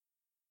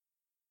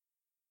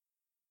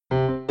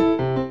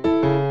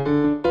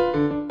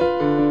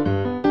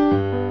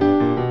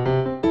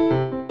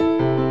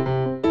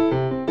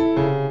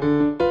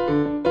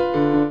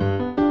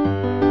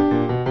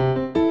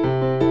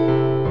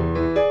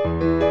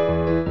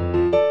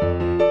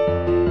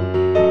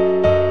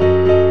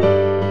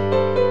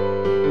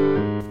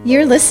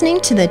You're listening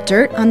to The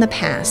Dirt on the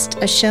Past,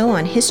 a show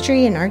on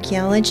history and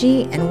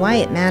archaeology and why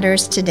it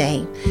matters today.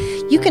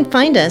 You can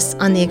find us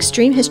on the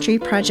Extreme History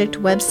Project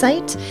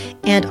website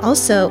and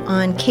also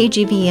on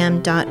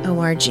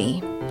kgvm.org.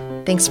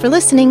 Thanks for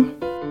listening.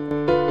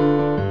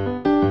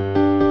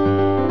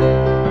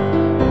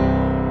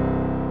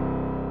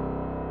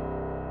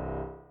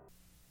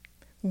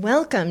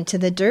 Welcome to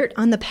The Dirt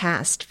on the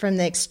Past from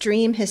the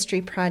Extreme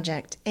History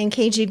Project and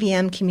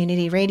KGVM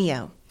Community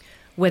Radio.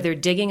 Whether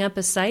digging up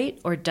a site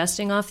or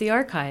dusting off the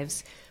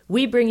archives,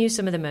 we bring you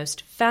some of the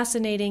most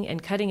fascinating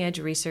and cutting-edge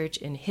research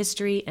in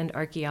history and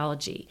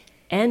archaeology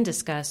and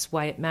discuss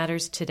why it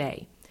matters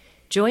today.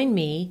 Join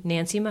me,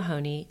 Nancy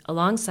Mahoney,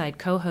 alongside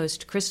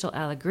co-host Crystal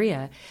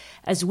Alegria,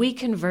 as we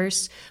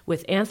converse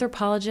with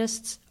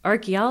anthropologists,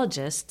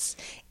 archaeologists,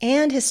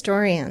 and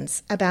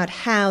historians about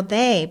how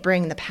they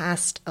bring the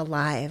past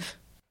alive.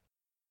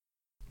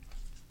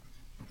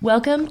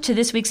 Welcome to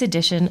this week's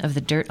edition of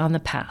The Dirt on the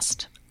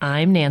Past.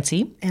 I'm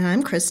Nancy. And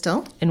I'm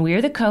Crystal. And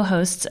we're the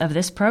co-hosts of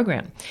this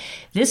program.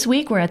 This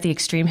week, we're at the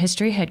Extreme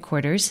History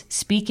headquarters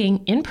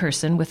speaking in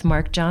person with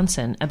Mark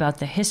Johnson about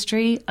the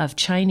history of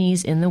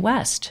Chinese in the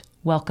West.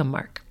 Welcome,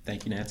 Mark.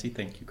 Thank you, Nancy.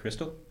 Thank you,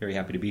 Crystal. Very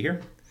happy to be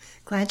here.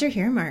 Glad you're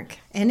here, Mark.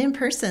 And in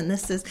person,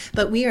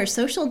 but we are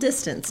social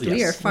distanced. Yes.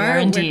 We are far. We are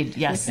indeed,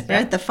 yes. We're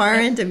at the far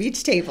end of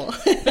each table.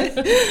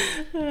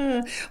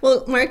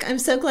 Well, Mark, I'm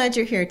so glad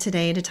you're here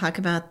today to talk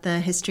about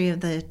the history of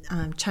the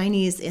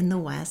Chinese in the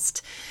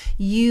West.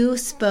 You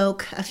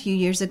spoke a few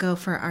years ago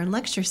for our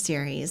lecture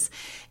series,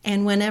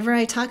 and whenever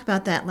I talk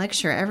about that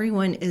lecture,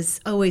 everyone is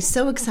always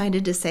so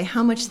excited to say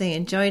how much they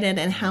enjoyed it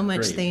and how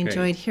much they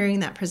enjoyed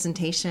hearing that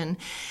presentation.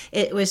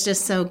 It was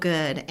just so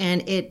good,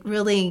 and it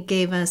really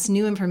gave us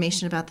new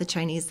information about the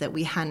Chinese that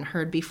we hadn't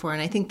heard before,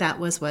 and I think that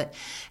was what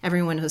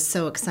everyone was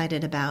so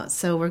excited about.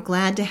 So we're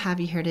glad to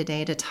have you here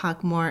today to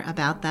talk more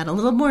about that, a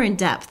little more in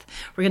depth.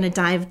 We're going to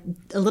dive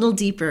a little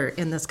deeper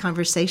in this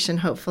conversation,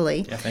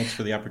 hopefully. Yeah, thanks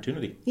for the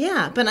opportunity.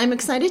 Yeah, but I'm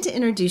excited to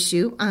introduce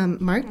you.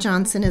 Mark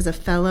Johnson is a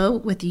fellow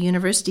with the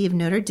University of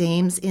Notre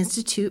Dame's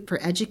Institute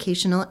for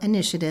Educational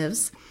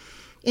Initiatives.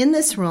 In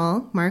this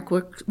role, Mark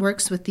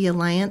works with the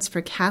Alliance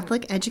for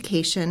Catholic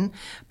Education,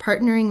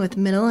 partnering with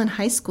middle and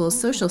high school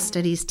social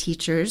studies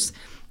teachers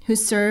who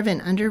serve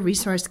in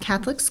under-resourced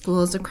Catholic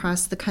schools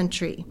across the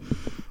country.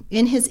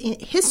 In his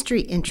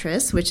history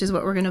interests, which is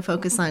what we're going to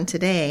focus on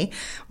today,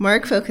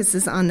 Mark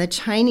focuses on the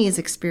Chinese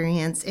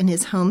experience in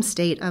his home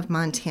state of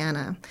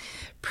Montana.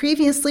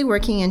 Previously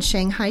working in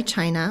Shanghai,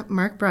 China,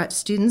 Mark brought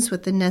students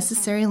with the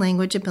necessary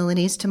language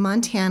abilities to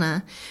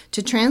Montana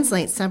to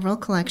translate several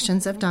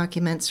collections of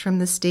documents from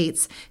the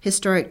state's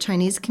historic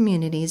Chinese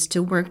communities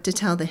to work to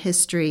tell the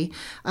history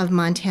of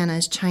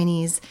Montana's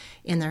Chinese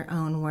in their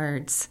own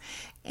words.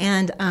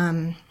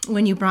 And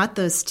when you brought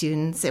those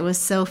students, it was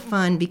so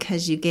fun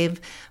because you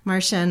gave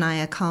Marcia and I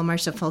a call,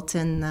 Marcia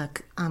Fulton, the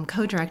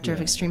co-director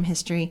of Extreme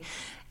History,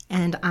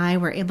 and I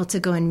were able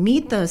to go and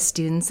meet those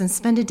students and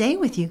spend a day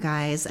with you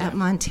guys at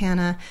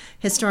Montana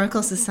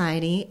Historical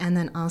Society and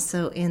then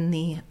also in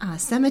the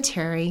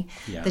cemetery,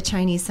 the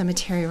Chinese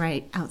cemetery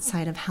right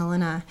outside of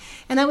Helena.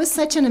 And that was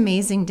such an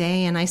amazing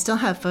day, and I still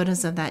have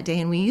photos of that day,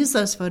 and we use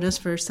those photos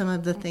for some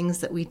of the things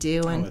that we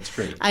do. And that's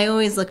great. I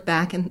always look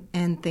back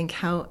and think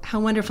how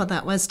wonderful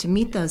that was to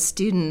meet those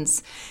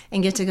students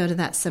and get to go to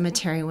that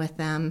cemetery with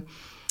them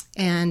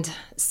and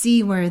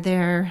see where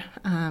they're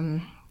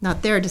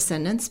not their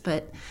descendants,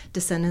 but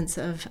descendants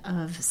of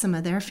some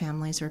of their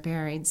families were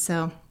buried.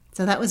 So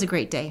that was a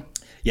great day.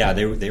 Yeah,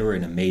 they were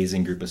an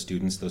amazing group of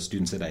students, those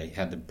students that I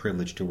had the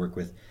privilege to work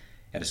with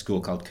at a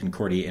school called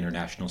Concordia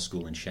International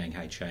School in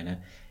Shanghai, China.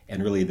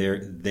 And really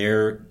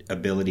their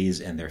abilities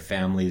and their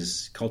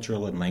families'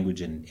 cultural and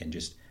language and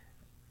just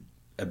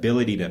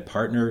ability to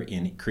partner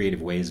in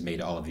creative ways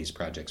made all of these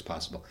projects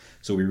possible.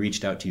 So we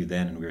reached out to you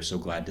then, and we were so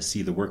glad to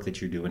see the work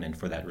that you're doing and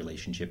for that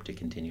relationship to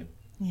continue.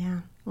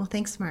 Yeah. Well,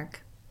 thanks,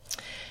 Mark.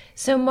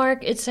 So,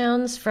 Mark, it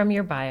sounds from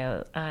your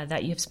bio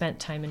that you've spent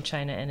time in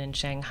China and in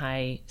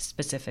Shanghai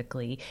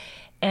specifically.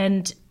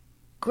 And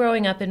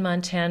growing up in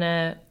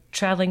Montana,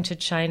 traveling to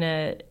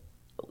China,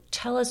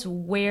 tell us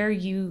where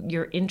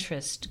your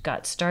interest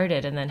got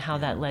started and then how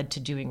that led to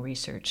doing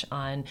research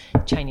on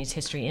Chinese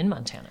history in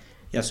Montana.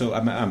 Yeah, so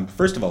I'm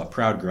first of all a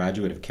proud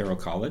graduate of Carroll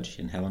College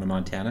in Helena,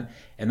 Montana,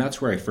 and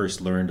that's where I first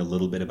learned a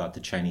little bit about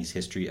the Chinese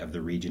history of the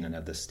region and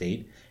of the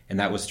state, and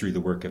that was through the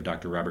work of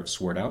Dr. Robert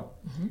Swartout,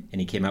 and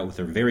he came out with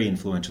a very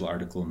influential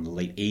article in the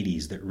late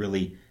 80s that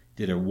really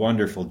did a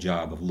wonderful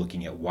job of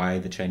looking at why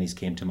the Chinese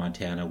came to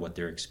Montana, what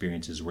their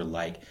experiences were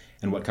like,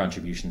 and what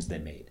contributions they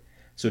made.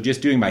 So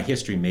just doing my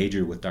history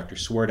major with Dr.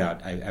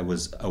 Swartout, I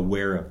was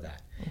aware of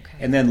that. Okay.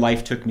 And then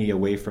life took me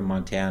away from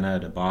Montana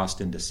to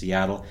Boston to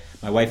Seattle.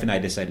 My wife and I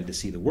decided to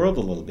see the world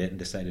a little bit and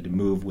decided to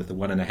move with a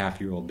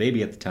 1.5-year-old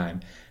baby at the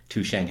time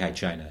to Shanghai,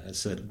 China.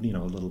 It's a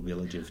little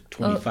village of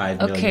 25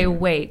 million. Okay,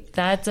 wait,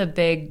 that's a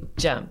big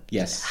jump.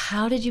 Yes.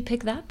 How did you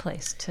pick that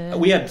place to?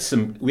 We had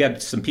some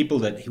people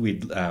that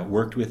we'd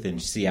worked with in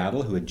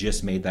Seattle who had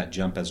just made that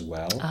jump as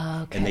well,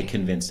 okay. and they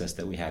convinced us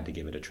that we had to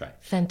give it a try.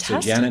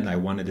 Fantastic. So Janet and I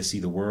wanted to see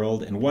the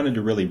world and wanted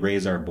to really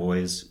raise our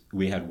boys.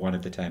 We had one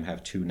at the time,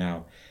 have two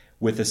now,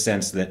 with a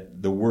sense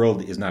that the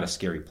world is not a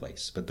scary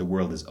place, but the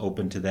world is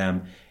open to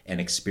them, and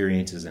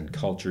experiences and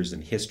cultures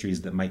and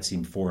histories that might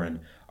seem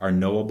foreign are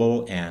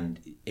knowable and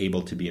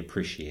able to be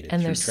appreciated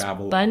and through they're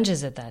travel.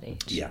 Sponges at that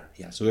age. Yeah.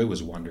 So it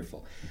was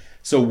wonderful.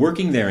 So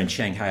working there in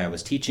Shanghai, I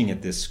was teaching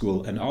at this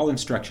school, and all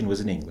instruction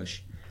was in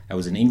English. I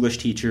was an English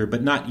teacher,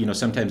 but not,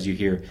 sometimes you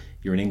hear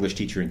you're an English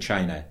teacher in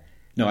China.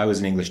 No, I was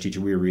an English teacher.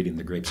 We were reading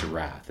The Grapes of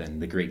Wrath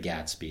and The Great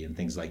Gatsby and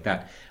things like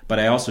that. But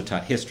I also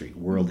taught history,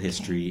 world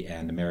history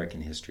and American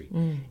history.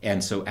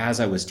 And so as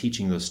I was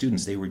teaching those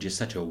students, they were just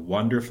such a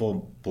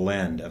wonderful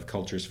blend of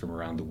cultures from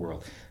around the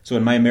world. So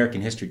in my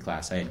American history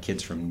class, I had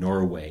kids from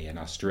Norway and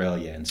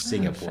Australia and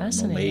Singapore and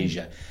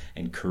Malaysia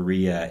and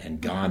Korea and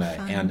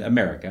Ghana and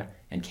America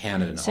and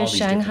Canada and all these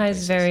different places. So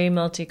Shanghai's very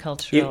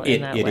multicultural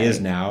in that way. It is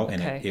now,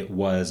 and it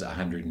was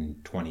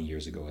 120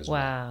 years ago as well.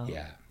 Wow.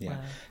 Yeah. Wow.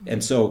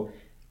 And so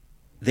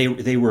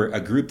they were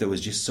a group that was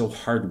just so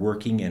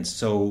hardworking and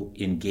so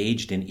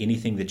engaged in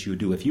anything that you would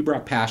do. If you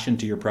brought passion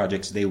to your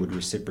projects, they would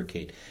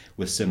reciprocate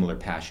with similar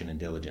passion and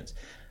diligence.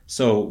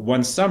 So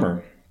one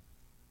summer,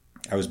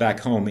 I was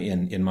back home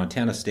in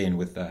Montana staying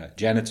with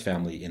Janet's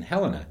family in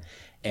Helena,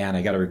 and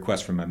I got a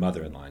request from my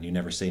mother-in-law, and you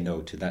never say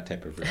no to that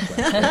type of request.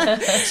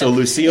 Right? So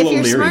Lucille O'Leary...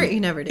 If you're smart, you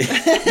never do.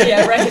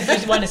 Yeah, right. You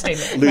just want to stay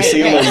there.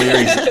 Lucille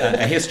O'Leary's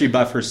a history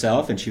buff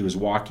herself, and she was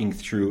walking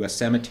through a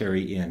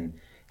cemetery in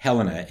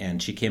Helena,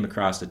 and she came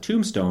across a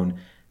tombstone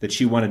that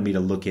she wanted me to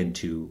look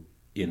into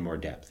in more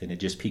depth, and it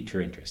just piqued her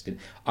interest. And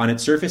on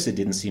its surface, it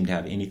didn't seem to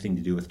have anything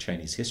to do with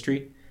Chinese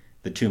history.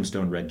 The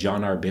tombstone read,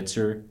 John R.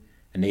 Bitzer,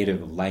 a native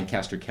of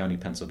Lancaster County,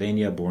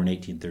 Pennsylvania, born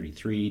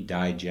 1833,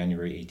 died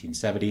January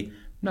 1870.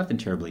 Nothing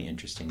terribly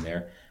interesting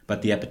there,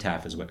 but the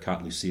epitaph is what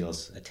caught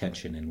Lucille's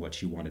attention and what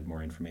she wanted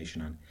more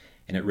information on.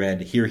 And it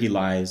read, Here he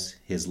lies,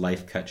 his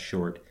life cut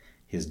short,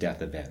 his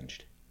death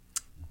avenged.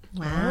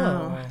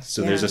 Wow.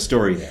 So there's a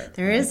story there.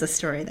 There is a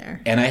story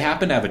there. And I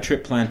happened to have a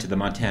trip planned to the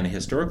Montana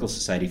Historical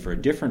Society for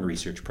a different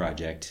research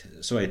project.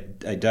 So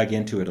I dug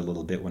into it a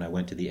little bit when I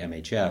went to the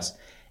MHS,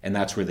 and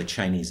that's where the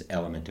Chinese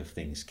element of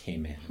things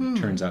came in. It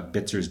turns out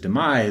Bitzer's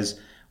demise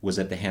was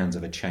at the hands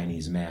of a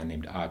Chinese man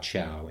named Ah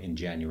Chow in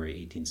January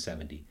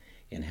 1870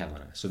 in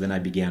Helena. So then I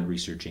began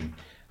researching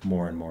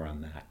more and more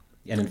on that.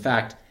 And in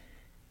fact,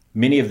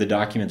 many of the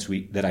documents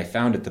that I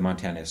found at the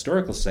Montana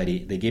Historical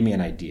Society, they gave me an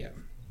idea.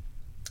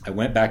 I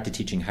went back to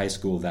teaching high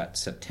school that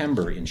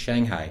September in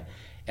Shanghai,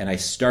 and I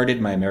started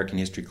my American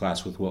history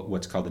class with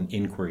what's called an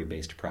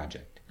inquiry-based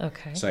project.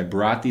 Okay. So I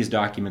brought these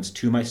documents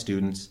to my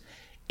students,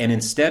 and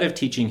instead of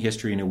teaching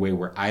history in a way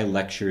where I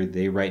lecture,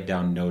 they write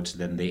down notes,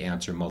 then they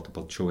answer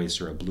multiple choice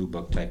or a blue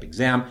book type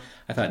exam,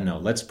 I thought, no,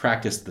 let's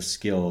practice the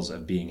skills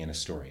of being an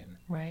historian.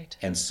 Right.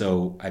 And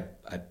so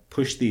I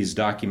pushed these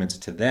documents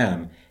to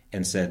them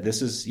and said,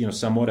 this is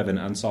somewhat of an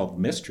unsolved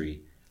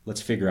mystery.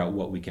 Let's figure out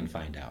what we can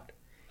find out.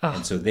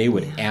 And so they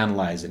would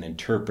analyze and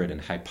interpret and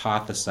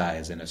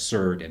hypothesize and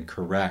assert and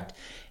correct.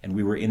 And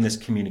we were in this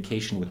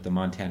communication with the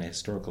Montana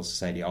Historical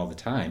Society all the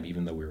time,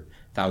 even though we were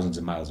thousands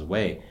of miles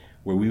away,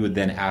 where we would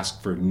then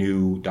ask for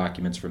new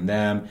documents from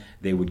them.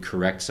 They would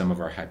correct some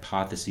of our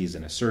hypotheses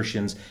and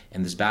assertions.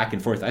 And this back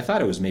and forth, I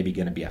thought it was maybe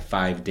going to be a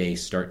 5-day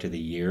start to the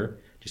year,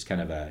 just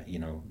kind of a,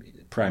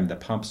 prime the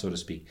pump, so to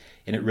speak.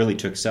 And it really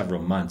took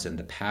several months. And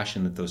the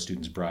passion that those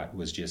students brought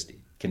was just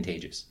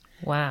contagious.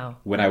 Wow.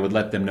 When I would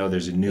let them know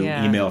there's a new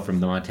email from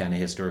the Montana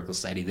Historical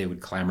Society, they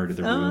would clamor to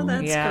the room. Oh,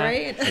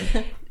 that's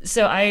great.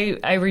 So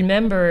I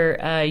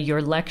remember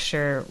your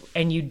lecture,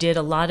 and you did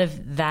a lot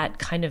of that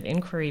kind of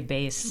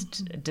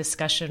inquiry-based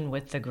discussion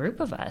with the group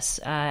of us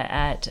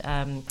at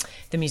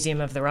the Museum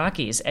of the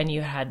Rockies, and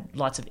you had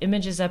lots of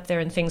images up there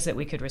and things that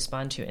we could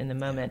respond to in the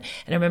moment.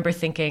 And I remember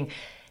thinking,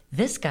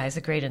 this guy's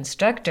a great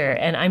instructor.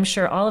 And I'm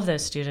sure all of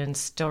those students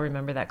still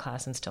remember that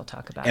class and still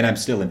talk about it. And I'm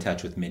still in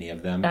touch with many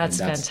of them. That's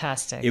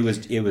fantastic. It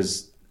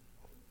was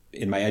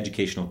in my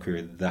educational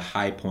career, the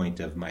high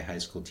point of my high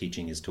school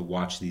teaching is to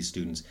watch these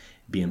students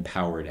be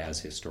empowered as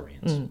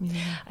historians.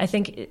 I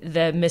think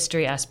the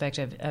mystery aspect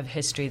of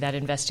history, that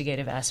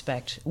investigative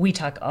aspect, we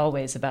talk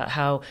always about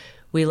how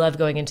we love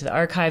going into the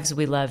archives.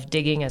 We love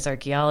digging as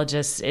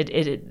archaeologists.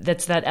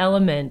 That's that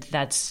element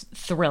that's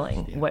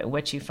thrilling,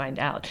 what you find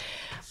out.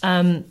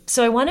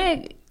 So I want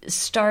to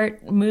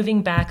start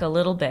moving back a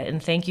little bit,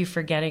 and thank you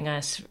for getting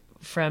us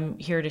from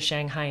here to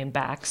Shanghai and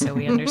back so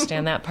we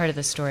understand that part of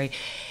the story.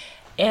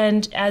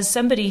 And as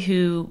somebody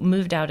who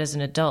moved out as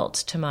an adult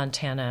to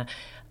Montana,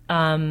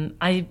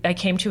 I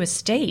came to a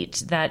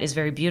state that is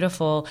very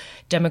beautiful,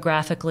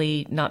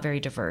 demographically not very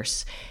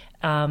diverse.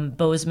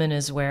 Bozeman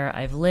is where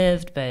I've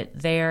lived, but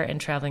there and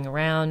traveling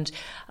around,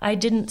 I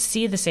didn't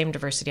see the same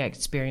diversity I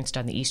experienced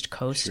on the East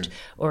Coast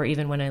or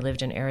even when I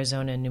lived in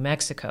Arizona and New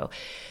Mexico.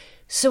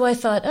 So I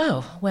thought,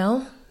 oh,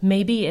 well,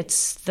 maybe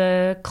it's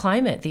the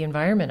climate, the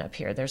environment up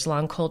here. There's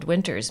long, cold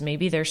winters.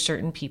 Maybe there's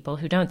certain people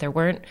who don't. There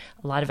weren't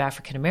a lot of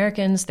African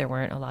Americans. There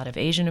weren't a lot of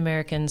Asian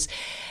Americans.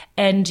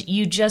 And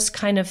you just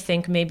kind of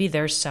think maybe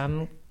there's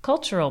some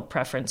cultural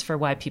preference for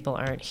why people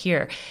aren't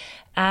here.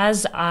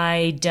 As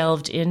I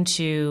delved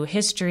into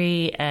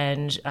history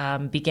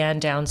and began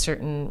down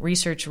certain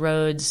research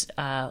roads,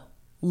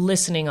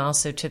 listening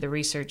also to the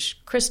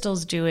research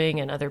Crystal's doing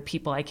and other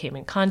people I came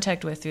in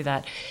contact with through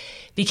that,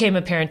 became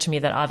apparent to me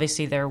that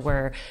obviously there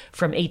were,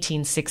 from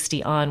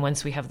 1860 on,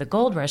 once we have the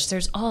gold rush,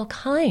 there's all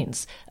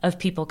kinds of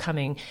people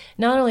coming,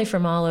 not only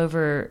from all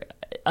over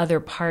other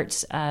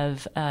parts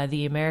of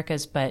the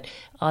Americas, but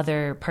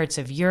other parts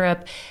of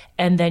Europe.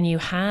 And then you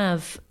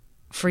have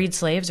freed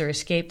slaves or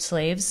escaped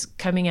slaves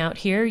coming out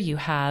here. You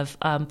have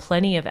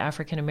plenty of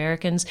African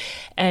Americans,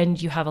 and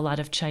you have a lot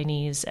of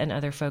Chinese and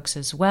other folks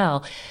as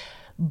well.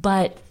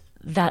 But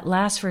that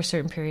lasts for a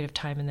certain period of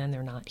time, and then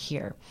they're not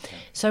here.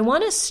 So I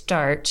want to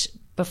start,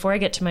 before I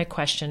get to my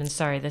question, and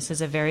sorry, this is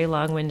a very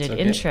long-winded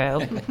intro,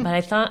 but I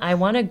thought I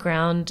want to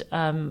ground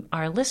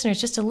our listeners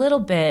just a little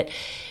bit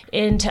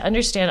in to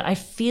understand. I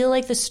feel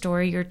like the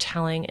story you're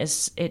telling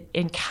it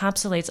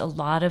encapsulates a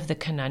lot of the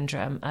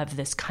conundrum of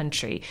this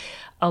country,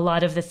 a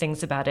lot of the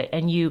things about it,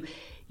 and you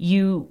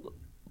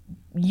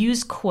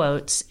use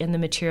quotes in the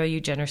material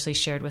you generously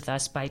shared with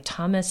us by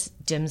Thomas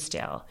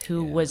Dimsdale,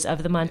 who was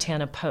of the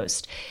Montana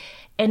Post.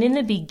 And in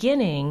the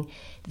beginning,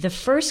 the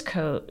first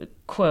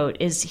quote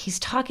is he's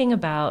talking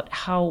about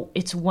how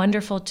it's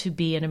wonderful to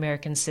be an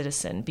American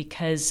citizen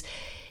because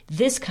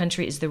this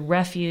country is the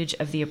refuge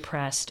of the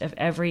oppressed of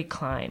every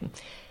clime.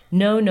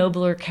 No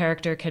nobler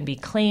character can be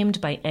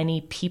claimed by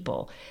any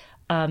people.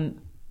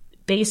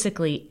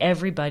 Basically,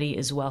 everybody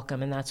is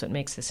welcome, and that's what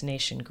makes this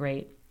nation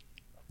great.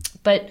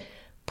 But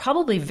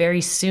probably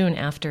very soon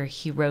after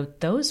he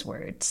wrote those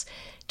words,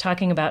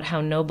 talking about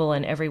how noble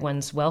and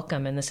everyone's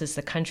welcome, and this is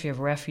the country of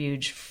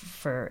refuge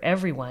for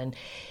everyone,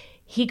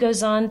 he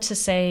goes on to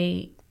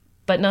say,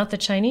 but not the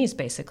Chinese,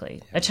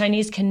 basically. A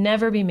Chinese can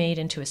never be made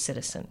into a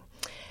citizen.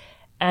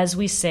 As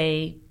we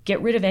say,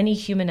 get rid of any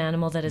human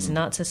animal that is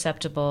not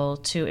susceptible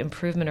to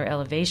improvement or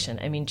elevation.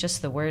 I mean,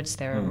 just the words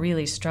there are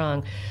really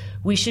strong.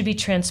 We should be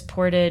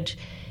transported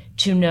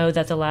to know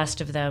that the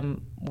last of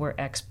them were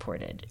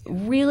exported.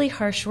 Really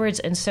harsh words.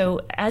 And so,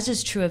 as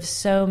is true of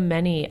so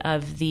many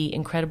of the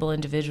incredible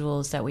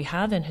individuals that we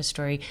have in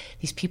history,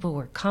 these people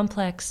were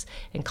complex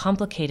and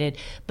complicated,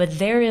 but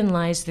therein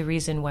lies the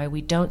reason why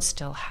we don't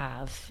still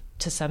have,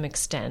 to some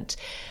extent,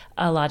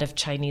 a lot of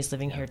Chinese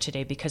living here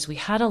today, because we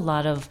had a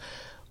lot of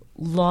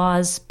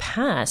laws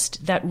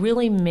passed that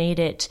really made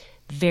it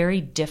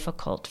very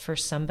difficult for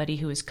somebody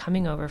who is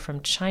coming over from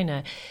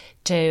China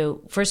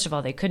to, first of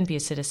all, they couldn't be a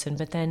citizen,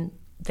 but then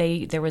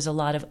there was a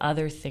lot of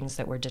other things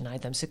that were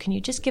denied them. So can you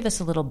just give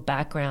us a little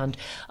background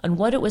on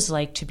what it was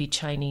like to be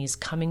Chinese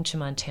coming to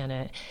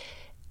Montana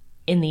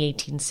in the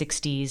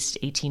 1860s,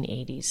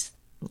 1880s?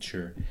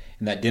 Sure.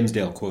 And that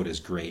Dimsdale quote is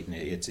great, and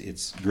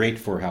it's great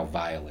for how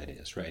vile it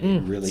is, right?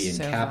 It really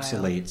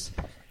encapsulates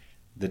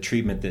the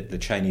treatment that the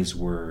Chinese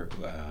were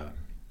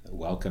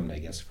welcomed, I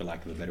guess, for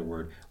lack of a better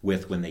word,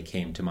 with when they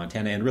came to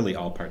Montana and really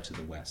all parts of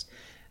the West.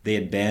 They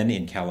had been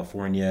in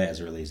California as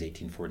early as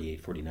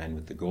 1848-49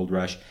 with the gold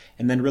rush,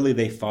 and then really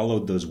they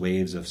followed those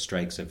waves of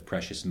strikes of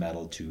precious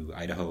metal to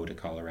Idaho, to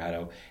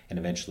Colorado, and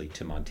eventually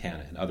to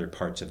Montana and other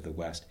parts of the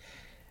West.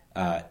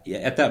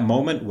 At that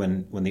moment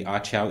when the Ah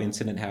Chow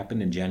incident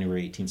happened in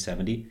January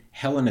 1870,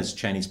 Helena's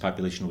Chinese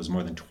population was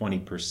more than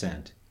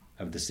 20%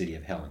 of the city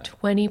of Helena.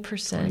 20%.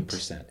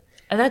 20%.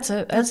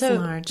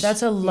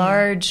 That's a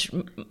large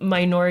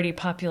minority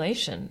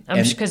population.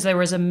 Because there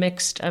was a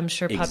mixed,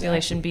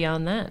 population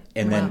beyond that.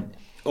 And then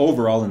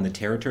overall in the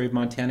territory of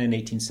Montana in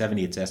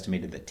 1870, it's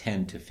estimated that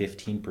 10 to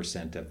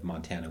 15% of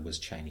Montana was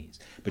Chinese.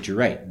 But you're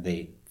right,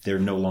 they're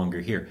no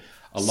longer here.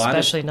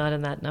 Especially not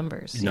in that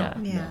numbers. No.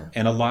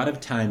 And a lot of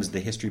times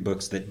the history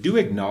books that do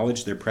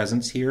acknowledge their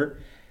presence here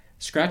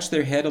scratch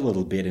their head a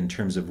little bit in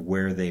terms of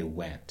where they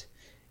went.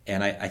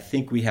 And I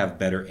think we have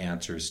better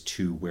answers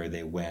to where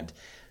they went.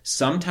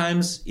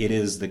 Sometimes it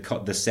is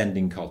the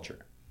sending culture.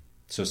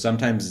 So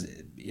sometimes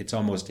it's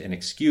almost an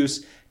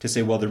excuse to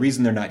say, well, the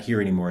reason they're not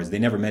here anymore is they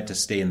never meant to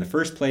stay in the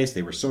first place.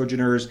 They were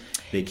sojourners.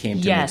 They came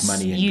to make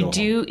money and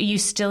go home. You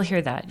still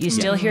hear that. You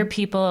still hear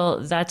people,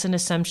 that's an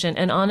assumption.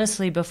 And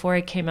honestly, before I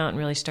came out and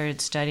really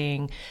started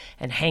studying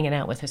and hanging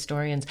out with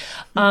historians,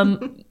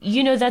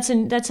 that's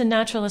a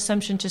natural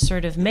assumption to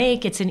sort of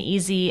make. It's an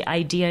easy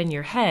idea in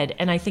your head.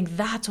 And I think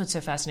that's what's so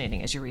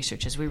fascinating as your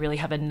research is we really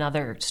have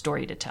another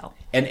story to tell.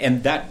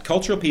 And that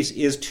cultural piece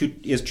is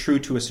true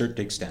to a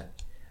certain extent.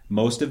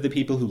 Most of the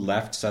people who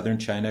left southern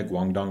China,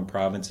 Guangdong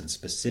province, and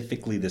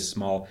specifically this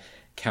small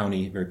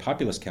county, very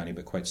populous county,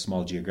 but quite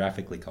small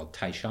geographically, called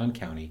Taishan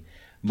County,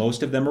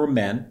 most of them were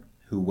men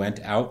who went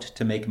out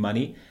to make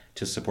money.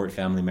 to support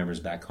family members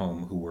back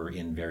home who were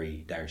in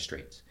very dire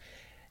straits.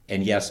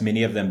 And yes,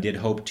 many of them did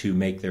hope to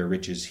make their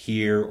riches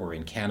here or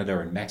in Canada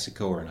or in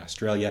Mexico or in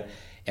Australia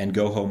and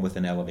go home with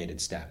an elevated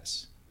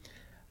status.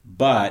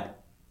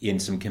 But in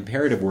some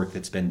comparative work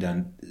that's been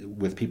done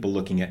with people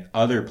looking at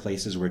other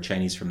places where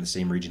Chinese from the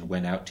same region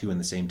went out to in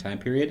the same time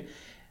period,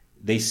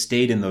 they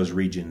stayed in those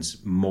regions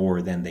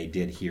more than they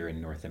did here in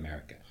North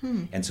America.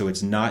 And so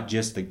it's not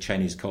just the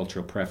Chinese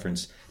cultural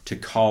preference to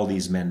call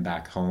these men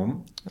back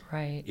home.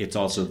 Right. It's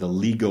also the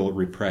legal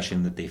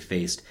repression that they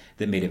faced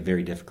that made it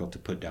very difficult to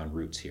put down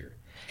roots here.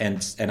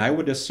 And I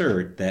would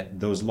assert that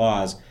those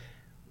laws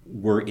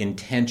were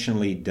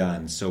intentionally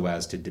done so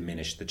as to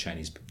diminish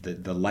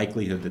the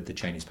likelihood that the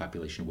Chinese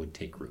population would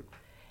take root.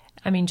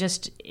 I mean,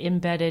 just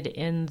embedded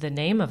in the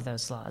name of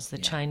those laws, the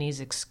Chinese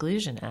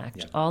Exclusion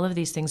Act, all of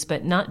these things,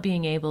 but not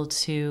being able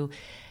to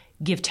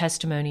give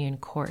testimony in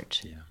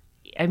court. Yeah.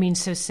 I mean,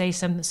 so say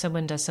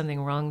someone does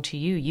something wrong to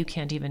you, you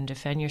can't even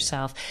defend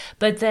yourself.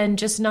 But then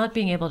just not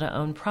being able to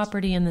own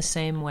property in the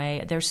same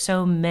way. There's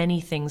so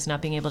many things,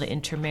 not being able to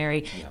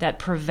intermarry, that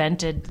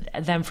prevented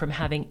them from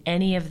having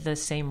any of the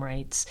same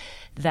rights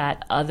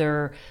that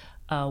other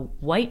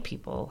white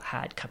people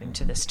had coming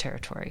to this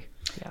territory.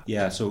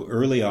 Yeah, so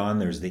early on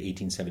there's the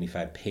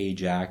 1875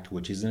 Page Act,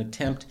 which is an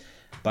attempt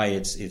by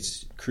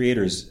its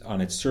creators on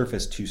its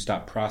surface to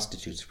stop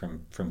prostitutes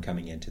from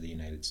coming into the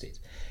United States.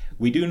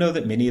 We do know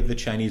that many of the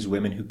Chinese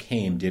women who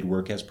came did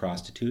work as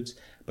prostitutes,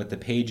 but the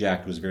Page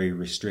Act was very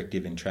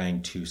restrictive in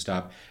trying to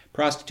stop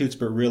prostitutes,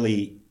 but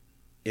really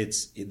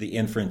the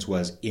inference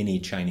was any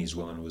Chinese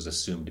woman was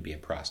assumed to be a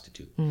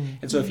prostitute.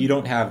 And so if you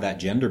don't have that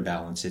gender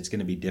balance, it's going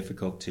to be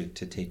difficult to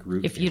take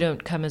root. If you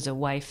don't come as a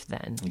wife,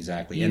 then.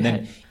 Exactly. And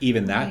then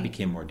even that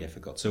became more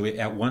difficult. So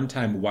at one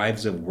time,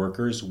 wives of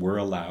workers were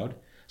allowed.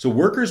 So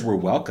workers were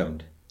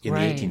welcomed in the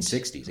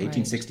 1860s.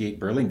 1868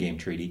 Burlingame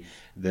Treaty,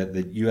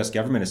 the U.S.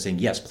 government is saying,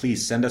 yes,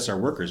 please send us our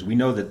workers. We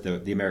know that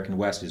the American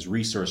West is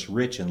resource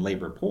rich and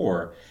labor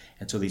poor.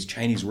 And so these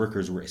Chinese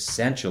workers were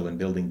essential in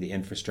building the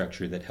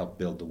infrastructure that helped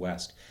build the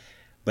West.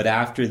 But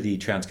after the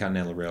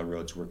transcontinental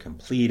railroads were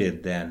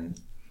completed, then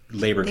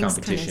labor Things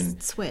competition kind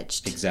of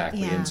switched.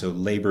 Exactly. Yeah. And so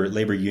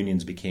labor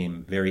unions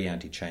became very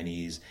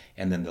anti-Chinese,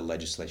 and then the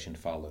legislation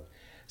followed.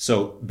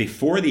 So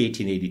before the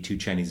 1882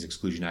 Chinese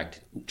Exclusion Act,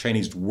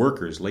 Chinese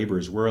workers,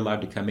 laborers, were allowed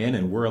to come in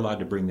and were allowed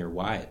to bring their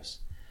wives.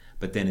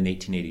 But then in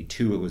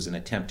 1882, it was an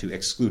attempt to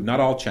exclude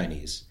not all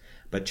Chinese,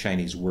 but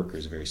Chinese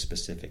workers very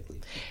specifically.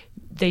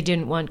 They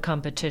didn't want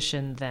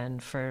competition then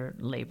for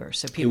labor,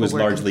 so people It was were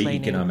largely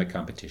complaining. economic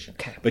competition.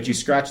 Okay. But you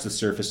scratch the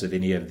surface of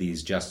any of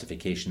these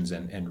justifications,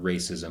 and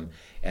racism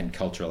and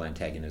cultural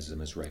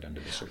antagonism is right under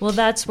the surface. Well,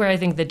 that's where I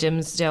think the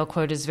Dimsdale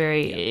quote is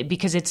very,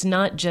 because it's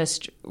not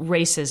just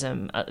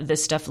racism.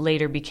 This stuff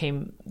later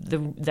became,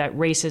 that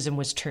racism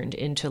was turned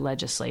into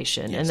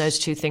legislation, and those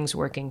two things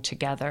working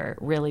together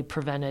really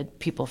prevented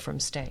people from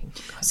staying.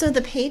 So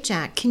the Page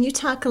Act, can you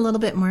talk a little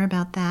bit more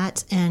about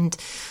that? And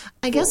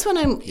I guess what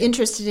I'm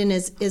interested in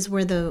is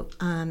were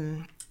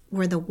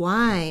the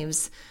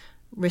wives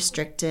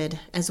restricted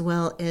as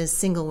well as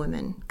single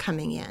women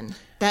coming in?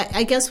 That,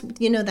 I guess,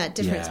 that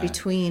difference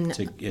between it's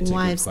a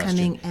wives good question.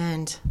 coming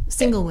and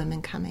single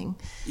women coming.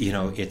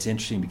 It's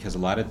interesting because a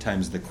lot of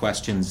times the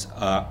questions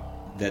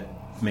that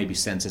maybe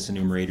census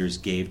enumerators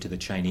gave to the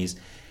Chinese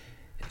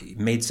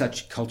made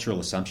such cultural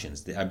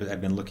assumptions.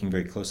 I've been looking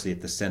very closely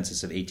at the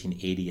census of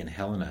 1880 in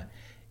Helena,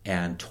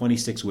 and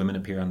 26 women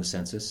appear on the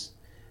census.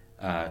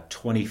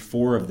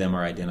 24 of them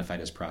are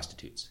identified as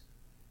prostitutes.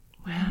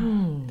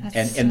 Wow.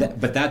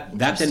 But that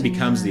then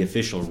becomes the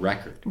official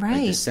record. Right.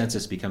 Like the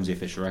census becomes the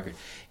official record.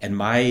 And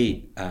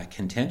my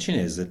contention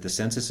is that the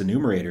census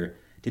enumerator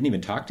didn't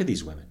even talk to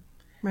these women.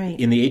 Right.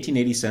 In the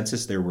 1880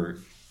 census, there were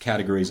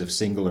categories of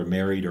single or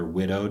married or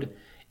widowed.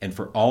 And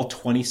for all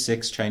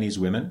 26 Chinese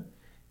women,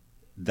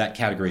 that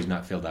category is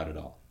not filled out at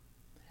all.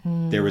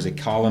 There was a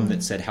column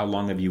that said how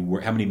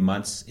many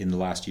months in the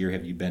last year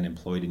have you been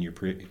employed in your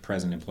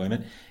present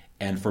employment.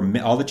 And for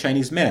all the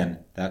Chinese men,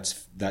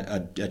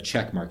 a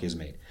check mark is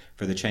made.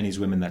 For the Chinese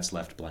women, that's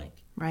left blank.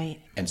 Right.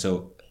 And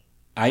so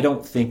I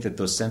don't think that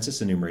those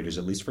census enumerators,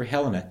 at least for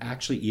Helena,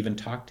 actually even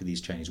talk to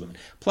these Chinese women.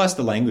 Plus,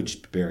 the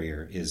language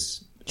barrier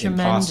is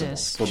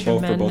impossible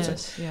for both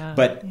sides. Yeah.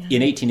 But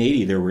in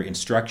 1880, there were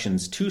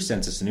instructions to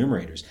census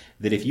enumerators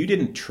that if you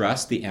didn't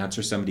trust the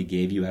answer somebody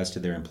gave you as to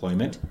their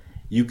employment,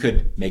 you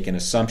could make an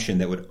assumption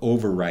that would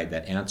override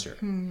that answer.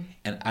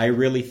 And I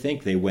really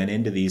think they went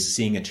into these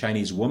seeing a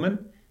Chinese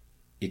woman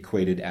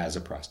equated as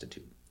a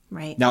prostitute.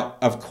 Right. Now,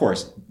 of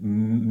course,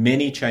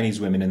 many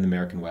Chinese women in the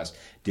American West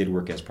did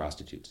work as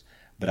prostitutes,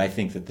 but I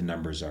think that the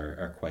numbers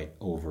are quite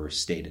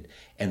overstated.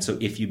 And so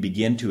if you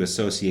begin to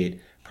associate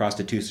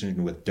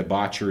prostitution with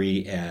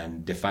debauchery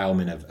and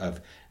defilement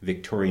of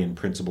Victorian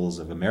principles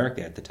of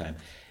America at the time,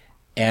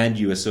 and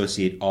you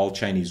associate all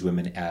Chinese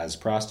women as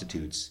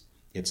prostitutes,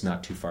 it's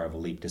not too far of a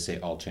leap to say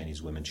all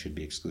Chinese women should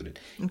be excluded.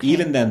 Okay.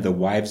 Even then, the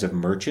wives of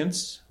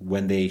merchants,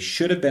 when they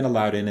should have been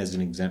allowed in as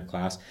an exempt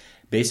class,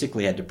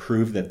 basically had to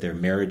prove that their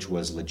marriage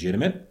was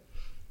legitimate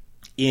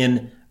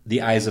in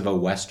the eyes of a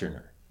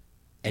Westerner.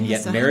 And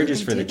yet So how marriages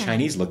did for they the do that?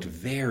 Chinese looked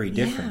very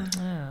different.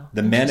 Oh,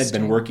 The men had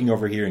been interesting. working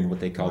over here in what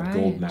they called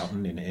Gold Right.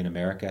 Mountain in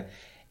America,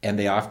 and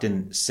they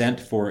often sent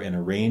for an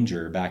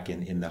arranger back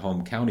in the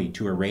home county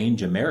to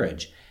arrange a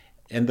marriage.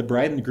 And the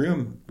bride and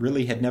groom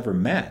really had never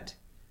met.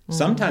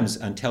 Sometimes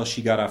until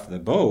she got off the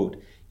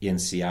boat in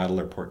Seattle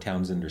or Port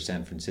Townsend or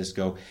San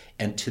Francisco,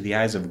 and to the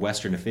eyes of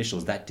Western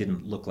officials, that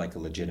didn't look like a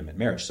legitimate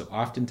marriage. So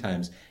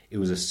oftentimes it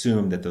was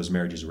assumed that those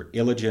marriages were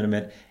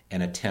illegitimate,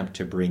 an attempt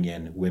to bring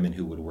in women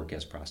who would work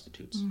as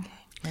prostitutes.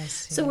 I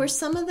see. So were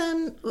some of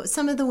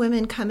the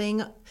women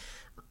coming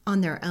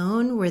on their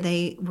own? Were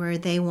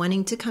they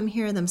wanting to come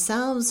here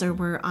themselves, or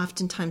were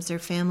oftentimes their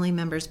family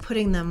members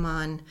putting them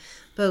on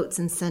boats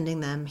and sending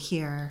them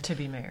here to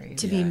be married.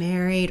 to be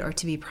married or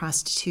to be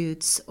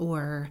prostitutes?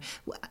 Or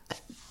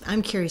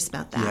I'm curious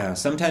about that. Yeah,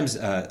 sometimes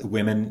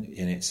women,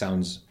 and it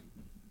sounds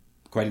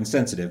quite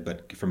insensitive,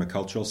 but from a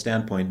cultural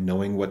standpoint,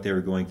 knowing what they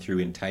were going through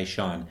in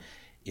Taishan,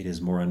 it is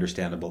more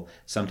understandable.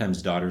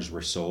 Sometimes daughters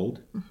were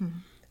sold,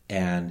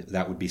 and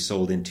that would be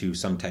sold into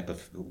some type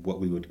of what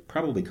we would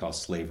probably call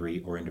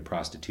slavery, or into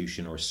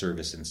prostitution or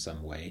service in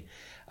some way.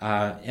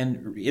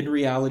 And in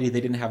reality, they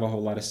didn't have a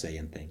whole lot of say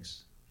in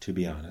things, to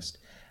be honest.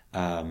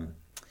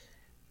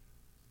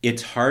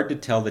 It's hard to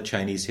tell the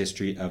Chinese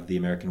history of the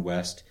American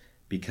West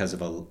because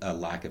of a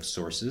lack of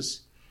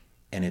sources,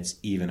 and it's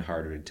even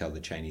harder to tell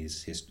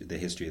the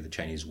history of the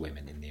Chinese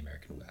women in the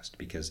American West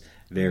because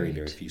very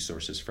few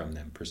sources from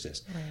them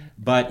persist. Right.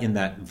 But in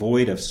that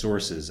void of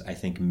sources, I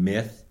think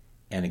myth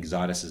and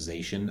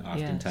exoticization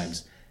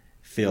oftentimes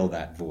fill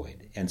that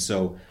void. And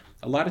so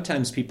a lot of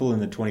times people in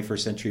the 21st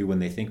century, when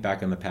they think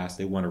back on the past,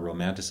 they want a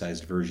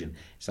romanticized version.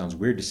 It sounds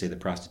weird to say that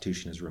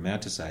prostitution is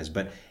romanticized,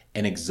 but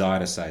an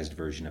exoticized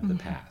version of the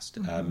past,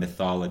 a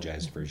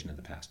mythologized version of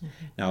the past.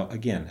 Now,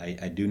 again,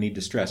 I do need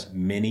to stress,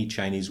 many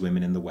Chinese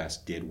women in the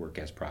West did work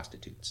as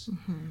prostitutes.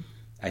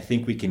 I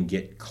think we can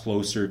get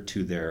closer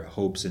to their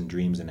hopes and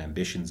dreams and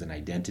ambitions and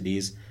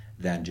identities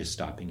than just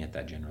stopping at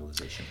that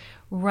generalization.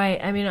 Right.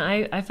 I mean,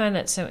 I find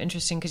that so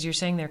interesting because you're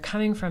saying they're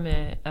coming from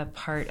a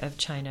part of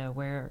China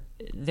where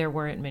there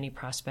weren't many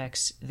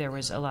prospects, there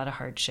was a lot of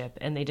hardship,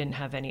 and they didn't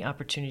have any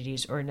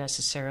opportunities or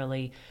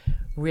necessarily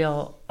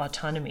real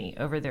autonomy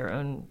over their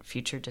own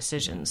future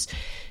decisions.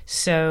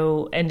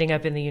 So ending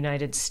up in the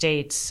United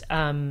States,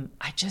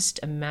 I just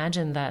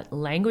imagine that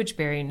language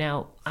barrier.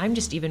 Now, I'm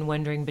just even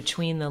wondering,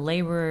 between the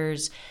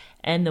laborers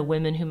and the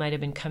women who might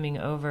have been coming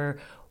over,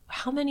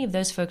 how many of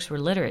those folks were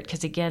literate?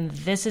 Because again,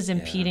 this is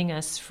impeding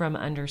us from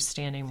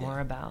understanding more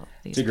about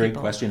these people. It's a great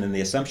question, and the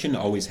assumption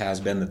always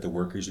has been that the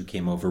workers who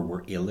came over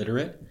were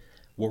illiterate.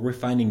 What we're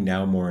finding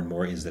now more and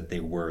more is that they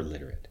were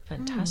literate.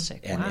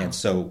 Fantastic. Wow. And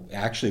so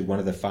actually one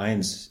of the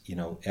finds,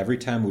 every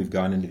time we've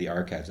gone into the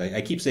archives,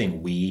 I keep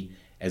saying we,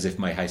 as if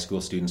my high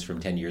school students from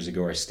 10 years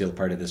ago are still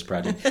part of this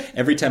project.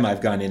 Every time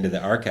I've gone into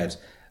the archives,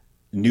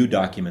 new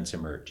documents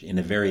emerge in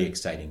a very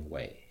exciting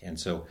way. And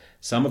so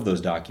some of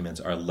those documents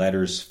are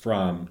letters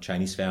from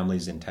Chinese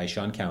families in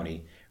Taishan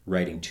County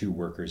writing to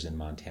workers in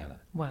Montana.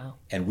 Wow.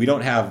 And we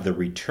don't have the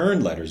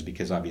return letters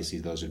because obviously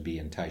those would be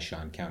in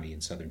Taishan County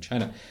in southern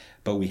China.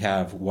 But we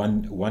have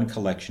one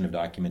collection of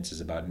documents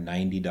is about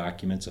 90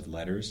 documents of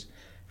letters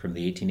from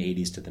the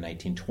 1880s to the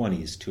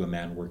 1920s to a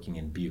man working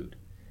in Butte.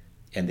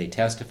 And they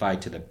testify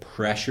to the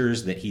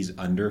pressures that he's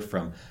under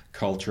from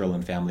cultural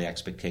and family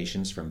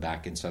expectations from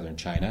back in southern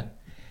China,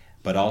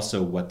 but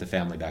also what the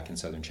family back in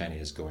southern China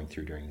is going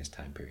through during this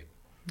time period.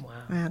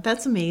 Wow,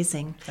 that's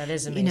amazing. That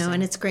is amazing.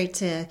 And it's great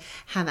to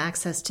have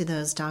access to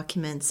those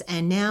documents.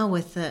 And now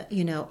with the,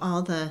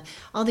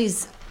 all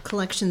these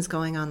collections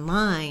going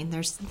online,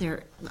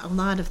 there a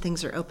lot of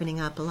things are opening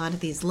up. A lot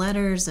of these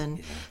letters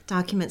and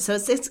documents. So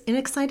it's an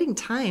exciting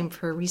time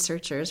for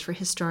researchers, for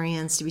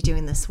historians to be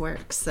doing this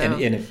work. So,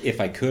 and if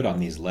I could on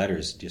these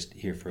letters, just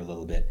here for a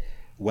little bit,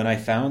 when I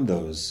found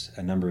those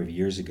a number of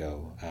years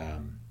ago.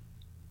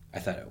 I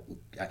thought,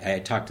 I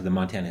talked to the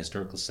Montana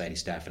Historical Society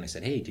staff and I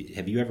said, hey,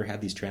 have you ever had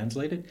these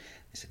translated? They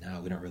said,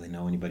 no, we don't really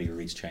know anybody who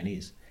reads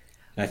Chinese.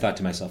 And I thought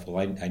to myself,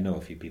 well, I know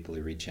a few people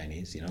who read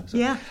Chinese, So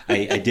yeah.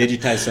 I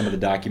digitized some of the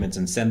documents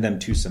and send them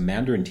to some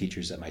Mandarin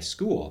teachers at my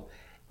school,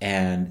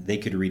 and they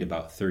could read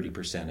about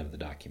 30% of the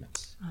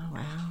documents. Oh,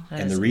 wow.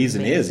 And the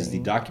reason is the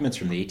documents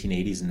from the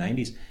 1880s and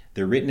 90s,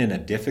 they're written in a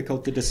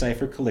difficult to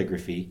decipher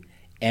calligraphy,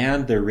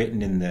 and they're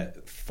written in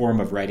the form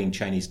of writing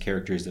Chinese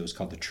characters that was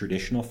called the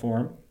traditional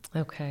form.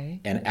 Okay.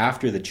 And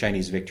after the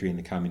Chinese victory in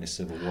the Communist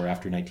Civil War,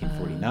 after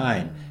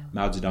 1949,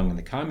 Mao Zedong and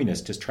the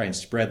Communists, to try and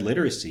spread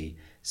literacy,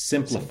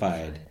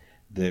 simplified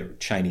the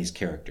Chinese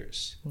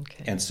characters.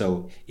 Okay. And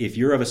so if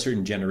you're of a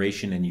certain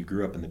generation and you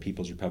grew up in the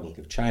People's Republic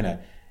of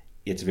China,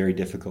 it's very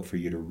difficult for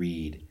you to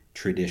read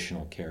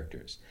traditional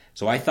characters.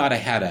 So I thought I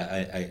had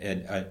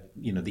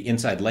the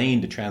inside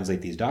lane to translate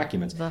these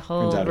documents. The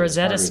whole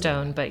Rosetta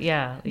Stone, but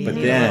yeah. But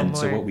then,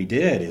 so what we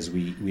did is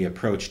we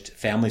approached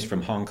families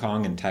from Hong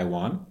Kong and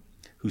Taiwan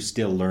who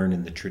still learn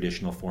in the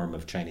traditional form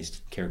of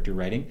Chinese character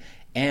writing,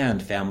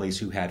 and families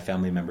who had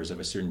family members of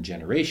a certain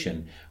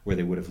generation where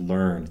they would have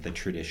learned the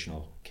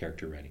traditional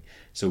character writing.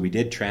 So we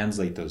did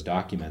translate those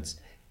documents,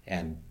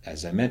 And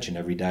as I mentioned,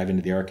 every dive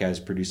into the archives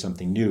produced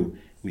something new.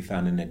 We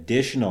found an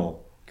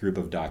additional group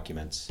of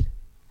documents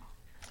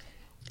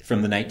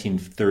from the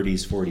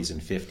 1930s, 40s,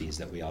 and 50s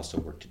that we also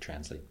worked to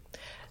translate.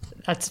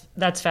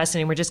 That's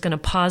fascinating. We're just going to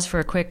pause for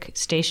a quick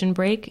station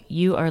break.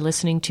 You are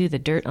listening to The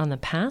Dirt on the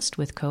Past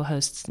with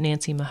co-hosts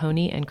Nancy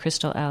Mahoney and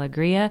Crystal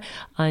Alegria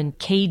on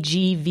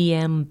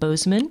KGVM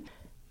Bozeman.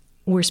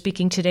 We're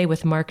speaking today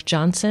with Mark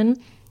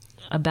Johnson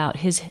about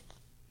his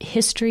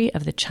history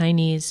of the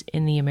Chinese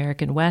in the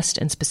American West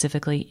and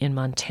specifically in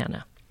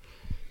Montana.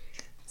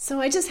 So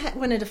I just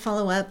wanted to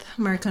follow up,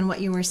 Mark, on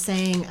what you were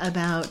saying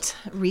about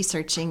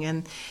researching,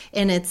 and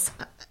it's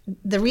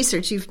the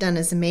research you've done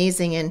is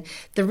amazing. And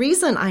the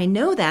reason I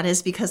know that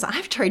is because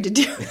I've tried to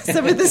do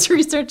some of this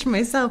research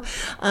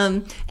myself.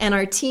 And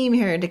our team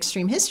here at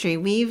Extreme History,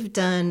 we've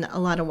done a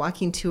lot of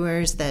walking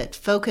tours that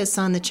focus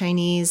on the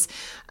Chinese,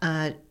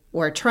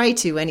 or try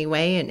to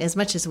anyway, and as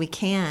much as we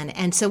can.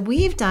 And so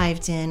we've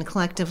dived in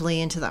collectively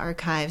into the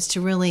archives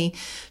to really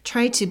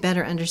try to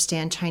better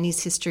understand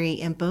Chinese history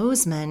in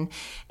Bozeman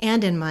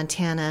and in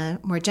Montana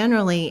more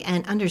generally,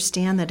 and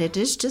understand that it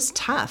is just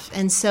tough.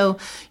 And so,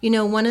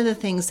 one of the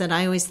things that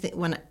I always think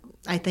when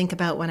I think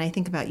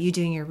about you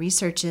doing your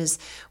research is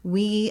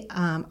we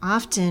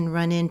often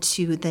run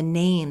into the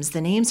names.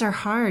 The names are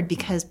hard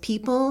because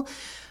people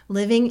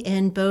living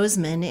in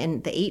Bozeman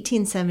in the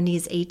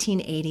 1870s,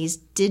 1880s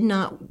did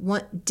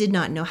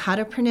not know how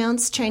to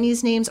pronounce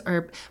Chinese names,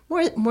 or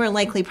more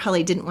likely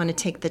probably didn't want to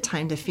take the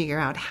time to figure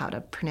out how to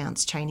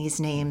pronounce Chinese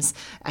names.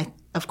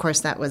 Of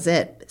course, that was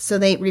it. So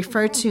they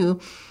refer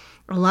to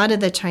a lot of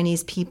the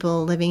Chinese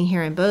people living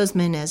here in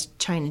Bozeman as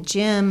China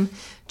Jim,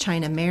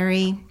 China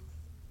Mary.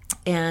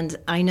 And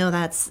I know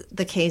that's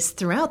the case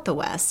throughout the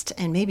West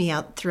and maybe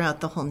out throughout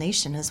the whole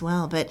nation as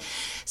well. But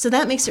so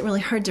that makes it really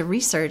hard to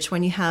research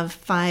when you have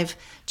 5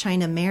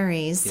 China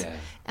Marys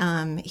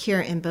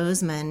here in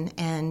Bozeman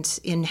and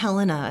in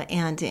Helena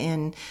and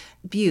in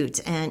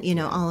Butte and,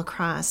 all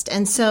across.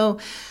 And so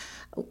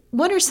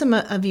what are some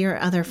of your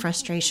other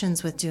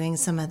frustrations with doing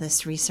some of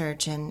this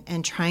research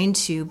and trying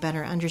to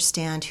better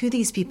understand who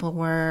these people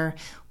were,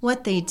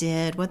 what they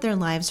did, what their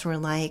lives were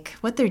like,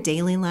 what their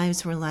daily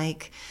lives were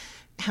like,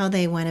 how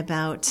they went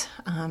about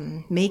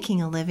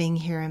making a living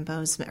here in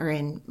Bozeman or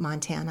in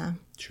Montana?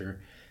 Sure.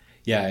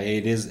 Yeah,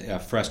 it is a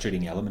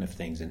frustrating element of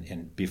things.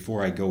 And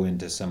before I go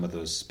into some of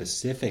those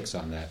specifics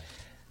on that,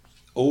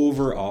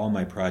 overall,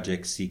 my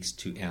project seeks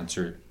to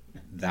answer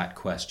that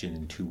question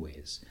in 2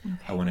 ways. Okay.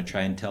 I want to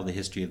try and tell the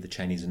history of the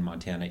Chinese in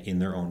Montana in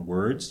their own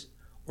words,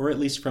 or at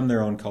least from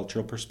their own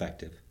cultural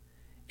perspective,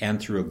 and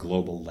through a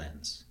global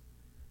lens.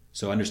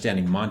 So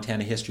understanding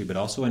Montana history, but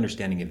also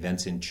understanding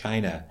events in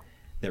China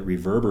that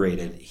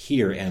reverberated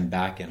here and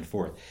back and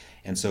forth.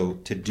 And so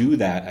to do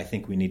that, I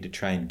think we need to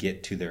try and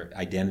get to their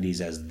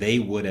identities as they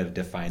would have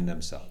defined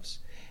themselves.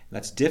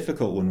 That's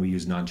difficult when we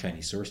use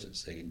non-Chinese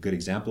sources. A good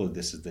example of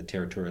this is the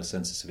Territorial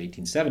Census of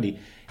 1870.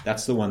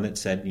 That's the one that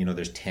said,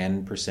 there's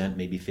 10%,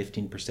 maybe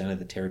 15% of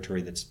the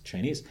territory that's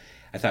Chinese.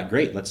 I thought,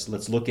 great, let's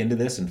look into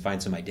this and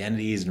find some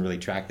identities and really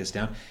track this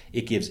down.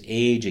 It gives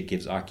age, it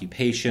gives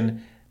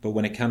occupation, but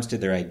when it comes to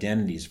their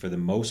identities, for the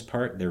most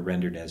part, they're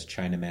rendered as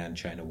China man,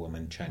 China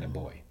woman, China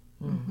boy.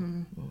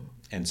 Mm-hmm.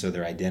 And so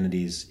their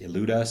identities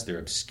elude us. They're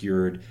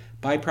obscured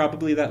by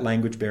probably that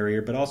language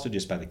barrier, but also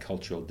just by the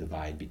cultural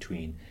divide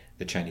between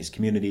the Chinese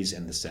communities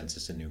and the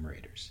census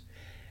enumerators.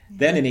 Yeah.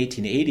 Then in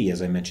 1880,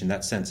 as I mentioned,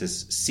 that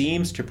census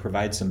seems to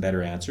provide some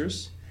better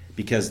answers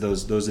because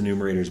those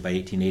enumerators by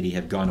 1880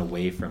 have gone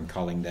away from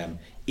calling them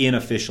in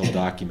official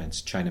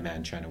documents China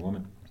man, China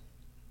woman.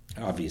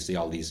 Obviously,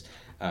 all these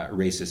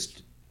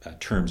racist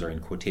terms are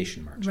in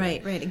quotation marks.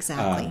 Right,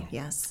 exactly,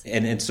 yes.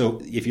 And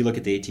so if you look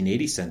at the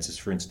 1880 census,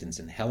 for instance,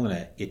 in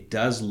Helena, it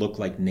does look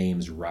like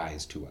names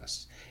rise to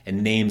us,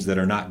 and names that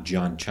are not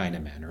John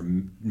Chinaman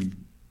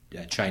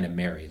or China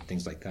Mary and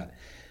things like that.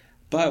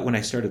 But when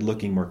I started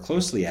looking more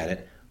closely at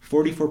it,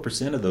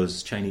 44% of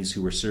those Chinese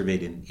who were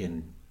surveyed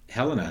in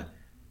Helena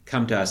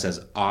come to us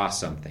as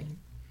something.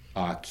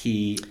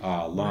 Ki,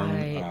 Lung,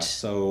 right.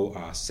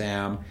 So,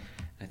 Sam.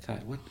 I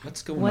thought,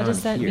 what's going on here? What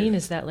does that mean?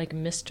 Is that like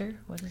Mr.?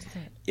 What is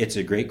that? It's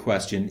a great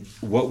question.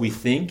 What we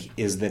think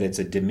is that it's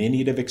a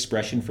diminutive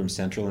expression from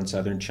central and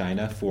southern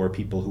China for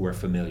people who are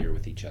familiar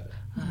with each other.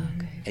 Oh,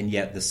 okay. And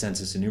yet the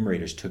census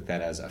enumerators took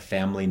that as a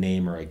family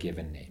name or a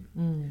given name.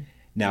 Mm.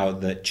 Now,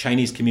 the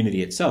Chinese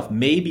community itself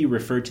may be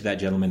referred to that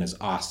gentleman as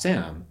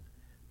Sam,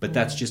 but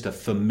that's just a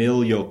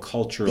familial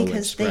cultural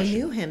expression. Because they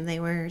knew him.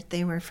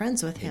 They were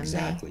friends with him.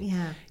 Exactly.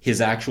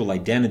 His actual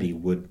identity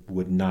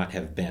would not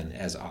have been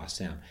as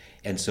Sam.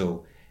 And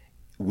so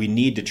we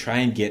need to try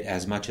and get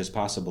as much as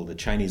possible the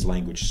Chinese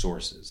language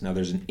sources. Now,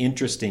 there's an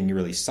interesting,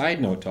 really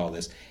side note to all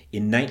this.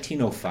 In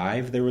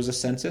 1905, there was a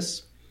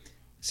census.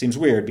 Seems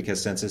weird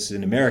because census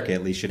in America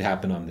at least should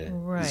happen on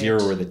the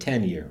 0 or the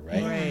 10 year,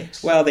 right?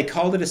 Well, they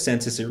called it a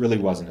census. It really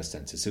wasn't a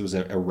census. It was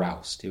a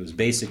roust. It was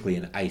basically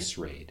an ice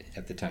raid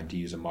at the time, to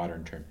use a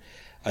modern term.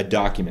 a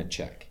document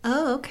check.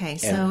 Oh, okay.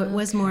 So it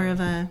was more of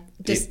a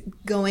just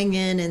going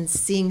in and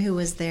seeing who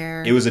was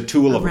there. It was a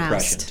tool of aroused.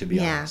 oppression, to be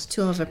honest. Yeah,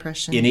 tool of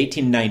oppression. In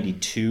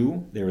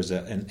 1892, there was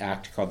an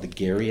act called the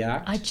Gary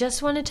Act. I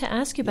just wanted to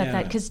ask you about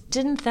that, because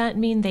didn't that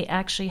mean they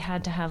actually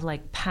had to have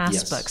like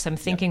passbooks? I'm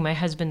thinking my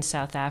husband's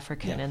South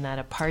African, in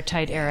that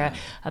apartheid era,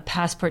 a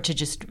passport to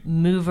just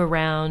move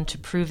around to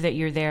prove that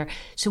you're there.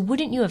 So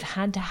wouldn't you have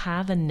had to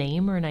have a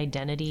name or an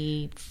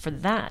identity for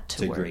that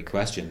to work? That's a great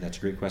question. That's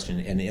a great question.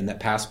 And that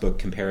passbook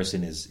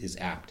comparison is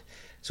apt.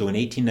 So in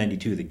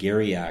 1892, the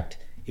Gary Act,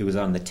 it was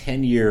on the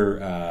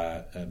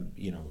 10-year,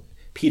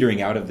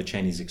 petering out of the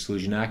Chinese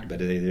Exclusion Act, but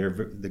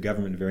the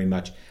government very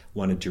much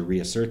wanted to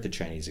reassert the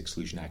Chinese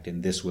Exclusion Act,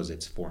 and this was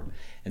its form.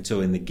 And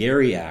so in the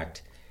Gary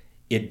Act,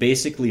 it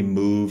basically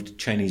moved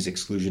Chinese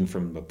exclusion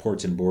from the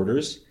ports and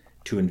borders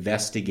to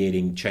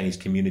investigating Chinese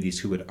communities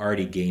who had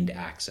already gained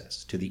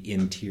access to the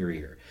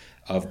interior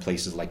of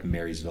places like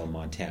Marysville,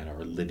 Montana,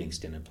 or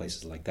Livingston, and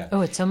places like that.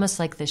 Oh, it's almost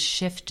like the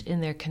shift in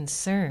their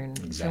concern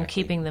from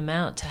keeping them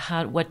out to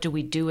what do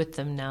we do with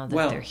them now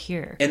that they're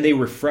here? And they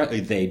were,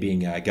 they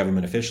being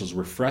government officials,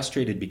 were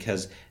frustrated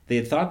because they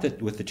had thought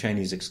that with the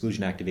Chinese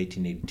Exclusion Act of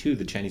 1882,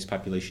 the Chinese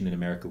population in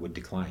America would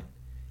decline.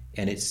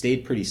 And it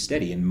stayed pretty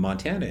steady. In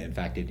Montana, in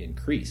fact, it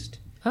increased.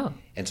 Oh.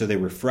 And so they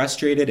were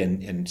frustrated,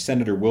 and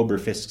Senator Wilbur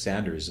Fisk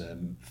Sanders,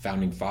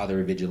 founding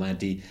father,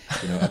 vigilante,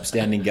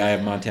 upstanding guy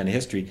of Montana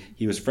history,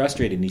 he was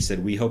frustrated, and he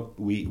said, we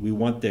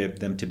want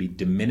them to be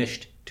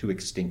diminished to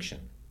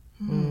extinction.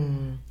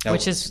 Now,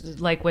 which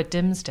is like what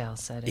Dimsdale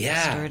said.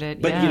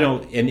 But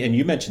and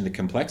you mentioned the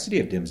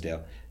complexity of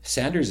Dimsdale.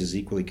 Sanders is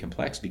equally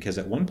complex because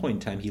at one point in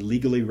time he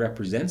legally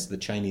represents the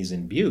Chinese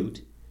in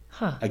Butte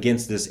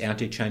against this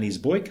anti-Chinese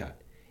boycott.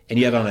 And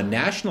yet on a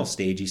national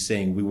stage he's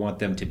saying we want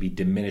them to be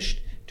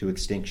diminished to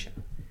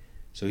extinction.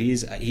 So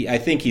I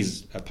think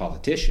he's a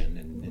politician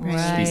and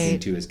speaking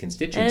to his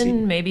constituency.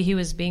 And maybe he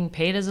was being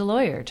paid as a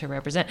lawyer to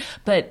represent.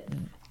 But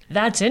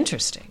that's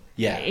interesting.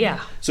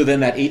 Yeah. So then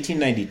that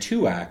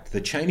 1892 act,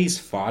 the Chinese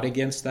fought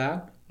against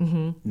that,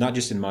 not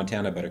just in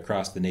Montana, but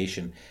across the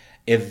nation.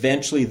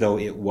 Eventually, though,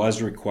 it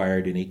was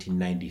required in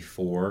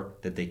 1894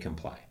 that they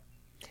comply.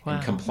 Wow.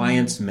 And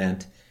compliance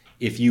meant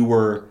if you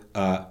were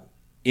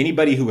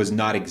anybody who was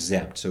not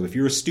exempt. So if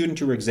you're a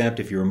student, you were exempt.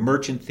 If you're a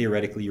merchant,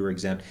 theoretically, you were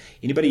exempt.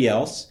 Anybody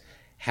else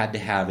had to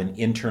have an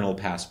internal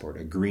passport,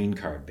 a green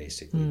card,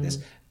 basically.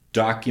 This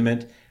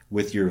document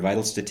with your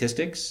vital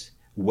statistics,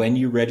 when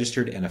you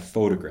registered, and a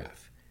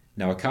photograph.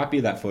 Now, a copy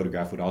of that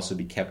photograph would also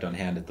be kept on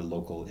hand at the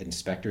local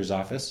inspector's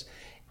office.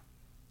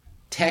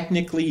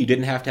 Technically, you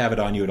didn't have to have it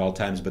on you at all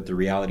times, but the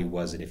reality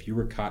was that if you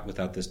were caught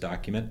without this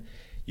document,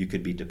 you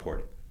could be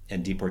deported.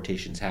 And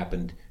deportations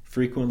happened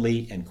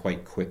frequently and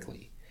quite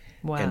quickly.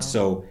 Wow. And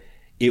so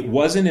it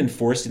wasn't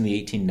enforced in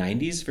the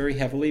 1890s very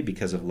heavily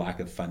because of lack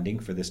of funding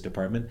for this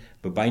department.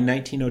 But by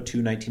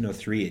 1902,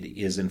 1903, it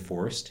is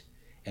enforced.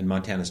 And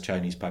Montana's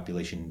Chinese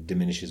population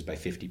diminishes by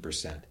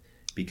 50%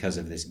 because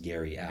of this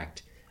Gary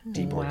Act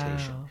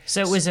deportation. Wow.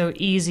 So it was an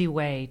easy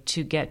way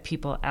to get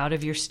people out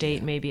of your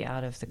state, maybe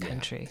out of the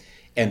country.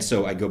 And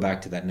so I go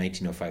back to that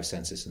 1905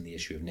 census and the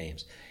issue of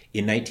names.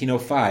 In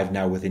 1905,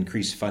 now with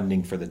increased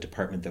funding for the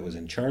department that was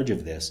in charge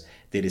of this,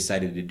 they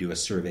decided to do a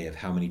survey of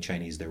how many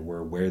Chinese there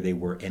were, where they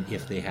were, and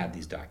if they had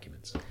these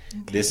documents.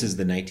 Okay. This is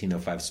the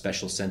 1905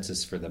 special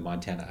census for the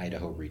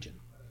Montana-Idaho region.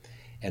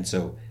 And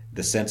so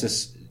the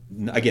census,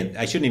 again,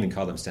 I shouldn't even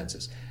call them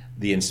census.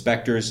 The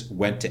inspectors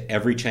went to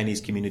every Chinese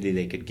community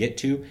they could get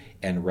to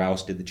and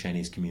rousted the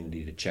Chinese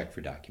community to check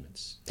for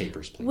documents.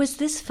 Papers, please. Was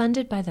this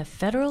funded by the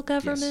federal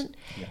government?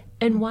 Yes. Yeah.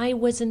 And why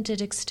wasn't it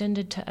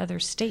extended to other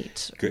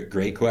states?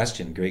 Great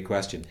question.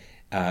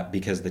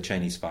 Because the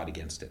Chinese fought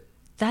against it.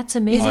 That's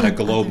amazing. On a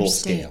global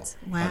scale.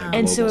 Wow.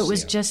 And so it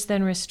was just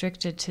then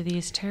restricted to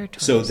these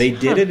territories. So they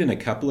did it in a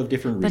couple of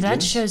different regions. But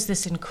that shows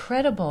this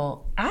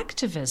incredible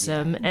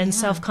activism and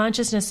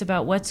self-consciousness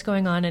about what's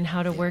going on and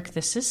how to work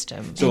the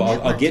system. So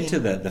I'll get to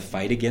the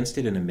fight against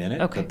it in a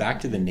minute, but back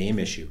to the name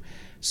issue.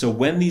 So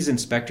when these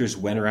inspectors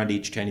went around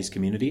each Chinese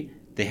community,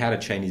 they had a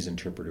Chinese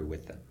interpreter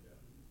with them.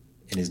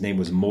 And his name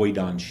was Moy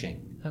Don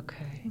Xing.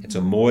 Okay. And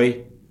so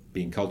Moy,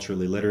 being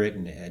culturally literate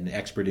and an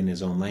expert in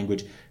his own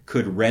language,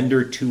 could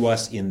render to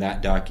us in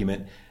that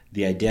document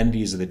the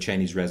identities of the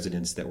Chinese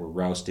residents that were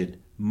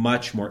rousted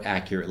much more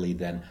accurately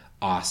than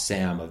Ah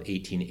Sam of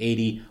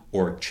 1880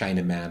 or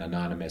Chinaman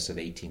Anonymous of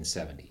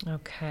 1870.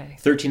 Okay.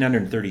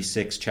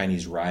 1,336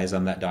 Chinese rise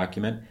on that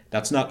document.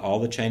 That's not all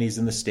the Chinese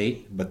in the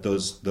state, but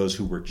those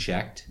who were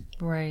checked.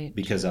 Right.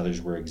 Because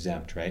others were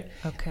exempt, right?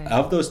 Okay.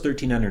 Of those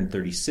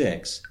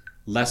 1,336,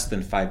 less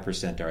than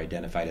 5% are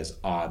identified as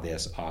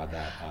this,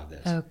 that,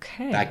 this.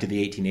 Okay. Back to the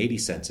 1880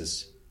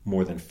 census,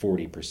 more than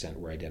 40%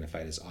 were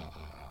identified as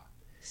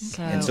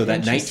And so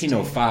that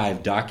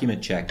 1905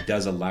 document check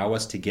does allow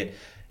us to get,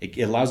 it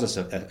allows us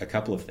a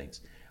couple of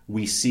things.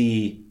 We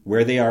see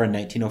where they are in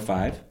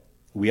 1905.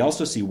 We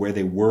also see where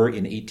they were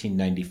in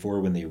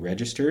 1894 when they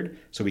registered,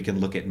 so we can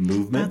look at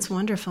movement. That's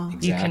wonderful.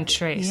 Exactly. You can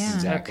trace. Yeah.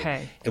 Exactly.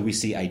 Okay. And we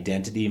see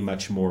identity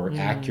much more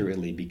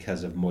accurately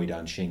because of Moy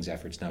Don Xing's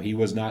efforts. Now, he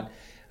was not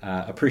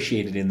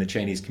appreciated in the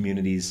Chinese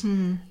communities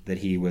that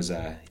he was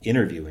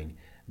interviewing.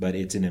 But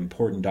it's an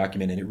important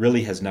document, and it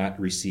really has not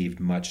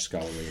received much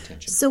scholarly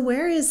attention. So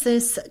where is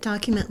this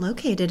document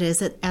located?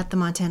 Is it at the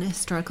Montana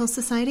Historical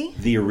Society?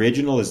 The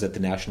original is at the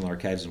National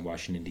Archives in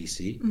Washington,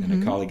 D.C.,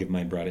 and a colleague of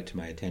mine brought it to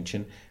my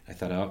attention. I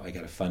thought, I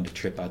got to fund a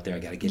trip out there. I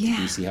got to get to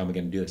D.C. How am I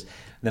going to do this?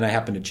 Then I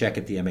happened to check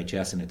at the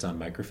MHS, and it's on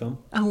microfilm.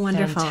 Oh,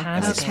 wonderful.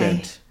 Fantastic. And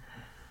I spent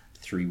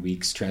 3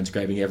 weeks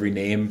transcribing every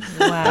name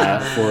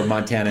for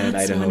Montana and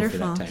Idaho wonderful.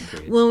 for that time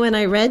period. Well, when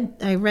I read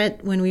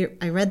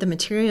the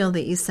material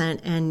that you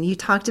sent, and you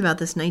talked about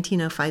this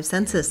 1905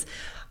 census,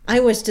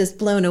 I was just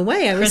blown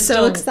away. I was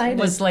so excited.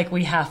 Was like,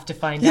 we have to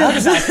find out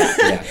about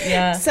that.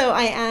 Yeah. So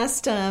I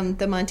asked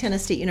the Montana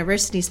State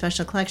University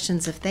Special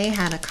Collections if they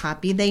had a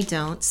copy. They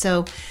don't.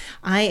 So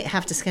I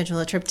have to schedule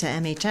a trip to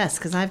MHS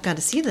because I've got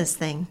to see this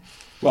thing.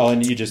 Well,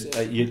 and you just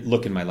you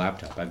look in my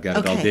laptop. I've got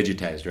it all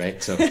digitized,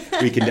 right? So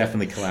we can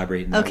definitely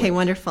collaborate. In that way.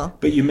 Wonderful.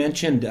 But you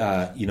mentioned,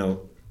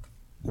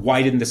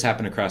 why didn't this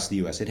happen across the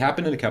U.S.? It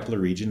happened in a couple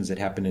of regions. It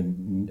happened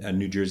in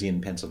New Jersey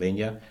and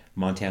Pennsylvania,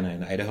 Montana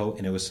and Idaho,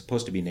 and it was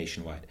supposed to be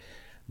nationwide.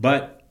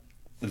 But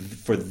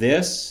for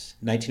this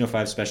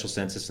 1905 special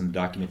census and the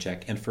document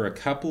check, and for a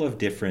couple of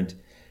different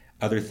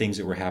other things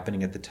that were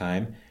happening at the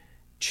time,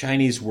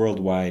 Chinese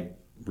worldwide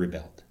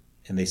rebelled,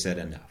 and they said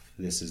enough.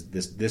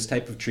 This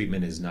type of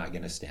treatment is not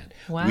going to stand.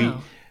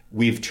 Wow.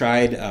 We've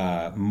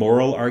tried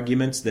moral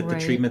arguments that the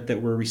treatment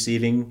that we're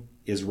receiving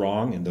is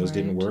wrong, and those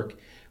didn't work.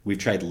 We've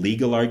tried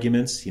legal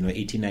arguments.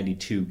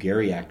 1892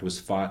 Gary Act was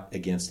fought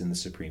against in the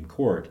Supreme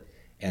Court,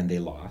 and they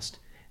lost.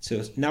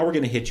 So now we're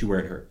going to hit you where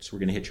it hurts. We're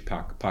going to hit your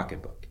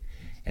pocketbook.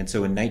 And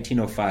so in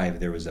 1905,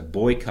 there was a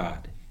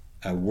boycott,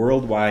 a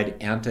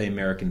worldwide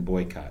anti-American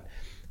boycott,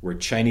 where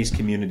Chinese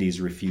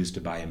communities refused to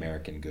buy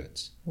American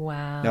goods.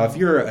 Wow. Now, if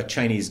you're a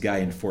Chinese guy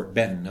in Fort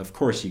Benton, of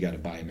course you got to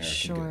buy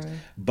American goods.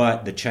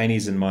 But the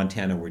Chinese in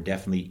Montana were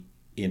definitely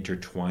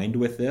intertwined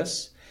with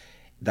this.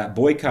 That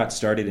boycott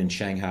started in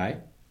Shanghai.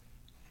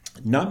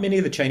 Not many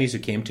of the Chinese who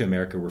came to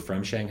America were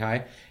from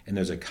Shanghai, and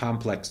there's a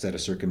complex set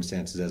of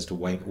circumstances as to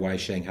why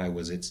Shanghai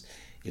was its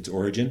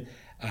origin.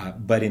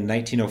 But in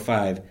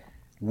 1905,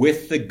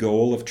 with the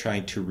goal of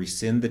trying to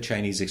rescind the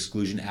Chinese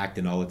Exclusion Act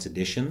and all its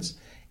additions,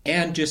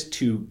 and just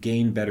to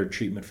gain better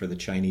treatment for the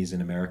Chinese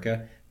in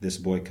America, this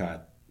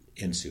boycott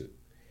ensued.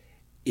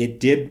 It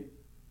did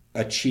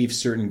achieve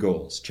certain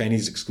goals.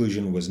 Chinese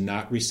exclusion was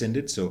not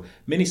rescinded, so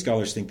many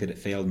scholars think that it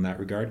failed in that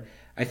regard.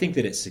 I think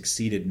that it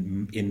succeeded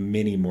in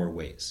many more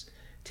ways.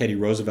 Teddy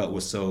Roosevelt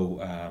was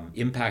so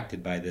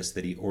impacted by this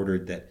that he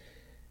ordered that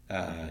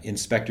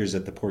inspectors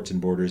at the ports and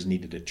borders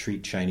needed to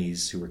treat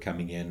Chinese who were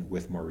coming in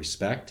with more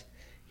respect.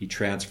 He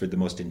transferred the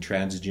most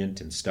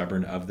intransigent and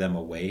stubborn of them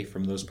away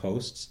from those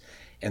posts,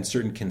 and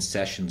certain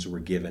concessions were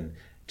given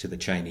to the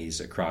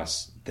Chinese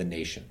across the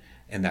nation.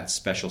 And that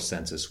special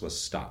census was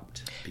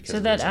stopped. So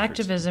that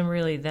activism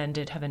really then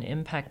did have an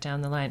impact down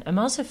the line. I'm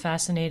also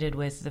fascinated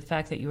with the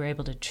fact that you were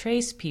able to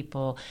trace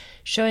people,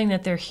 showing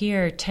that they're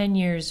here 10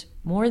 years,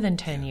 more than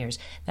 10 years.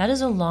 That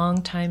is a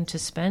long time to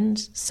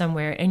spend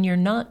somewhere, and you're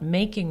not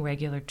making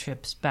regular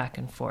trips back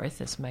and forth,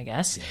 is my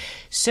guess. Yeah.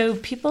 So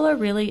people are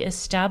really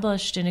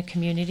established in a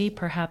community,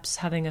 perhaps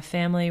having a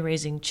family,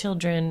 raising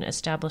children,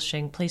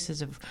 establishing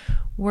places of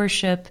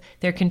worship.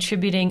 They're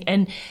contributing.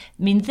 And I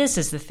mean, this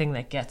is the thing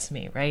that gets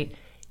me, right?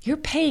 You're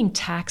paying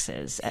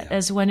taxes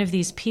as one of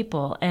these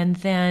people, and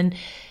then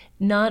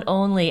not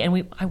only,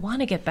 and I want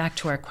to get back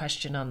to our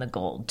question on the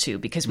gold too,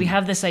 because we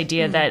have this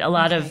idea that a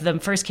lot of them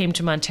first came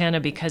to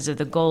Montana because of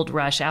the gold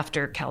rush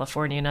after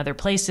California and other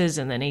places,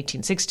 and then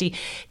 1860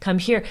 come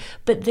here,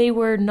 but they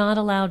were not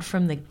allowed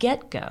from the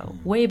get-go,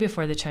 way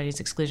before the Chinese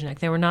Exclusion Act.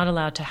 They were not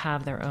allowed to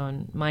have their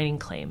own mining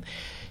claim.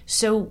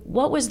 So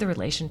what was the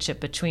relationship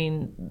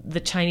between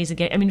the Chinese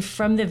again? I mean,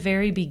 from the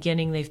very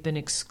beginning, they've been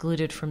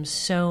excluded from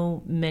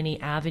so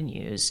many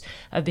avenues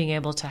of being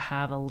able to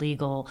have a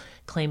legal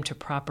claim to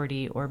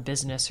property or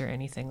business or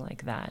anything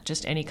like that,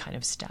 just any kind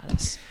of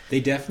status.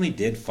 They definitely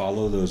did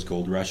follow those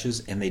gold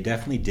rushes, and they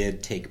definitely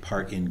did take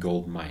part in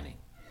gold mining.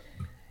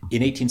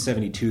 In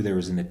 1872, there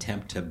was an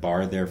attempt to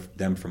bar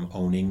them from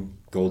owning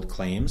gold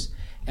claims.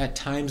 At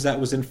times that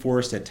was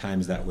enforced, at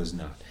times that was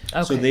not.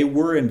 Okay. So they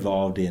were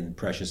involved in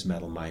precious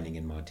metal mining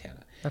in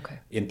Montana. Okay.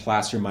 In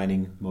placer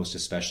mining, most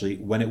especially.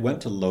 When it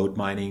went to lode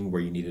mining, where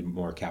you needed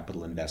more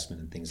capital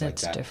investment and things like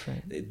that, that's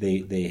different.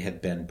 They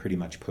had been pretty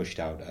much pushed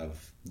out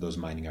of those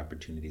mining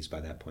opportunities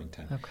by that point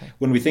in time. Okay.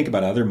 When we think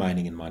about other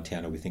mining in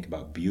Montana, we think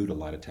about Butte a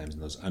lot of times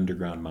in those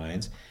underground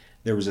mines.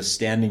 There was a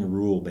standing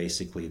rule,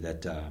 basically,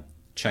 that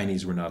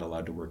Chinese were not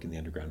allowed to work in the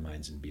underground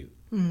mines in Butte.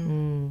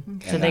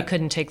 So they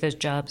couldn't take those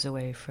jobs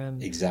away from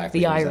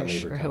the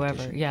Irish or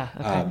whoever. Yeah.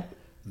 Okay.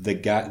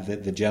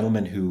 The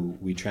gentleman who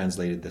we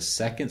translated the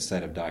second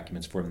set of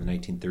documents for in the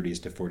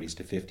 1930s to 40s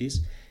to 50s,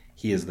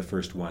 he is the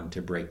first one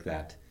to break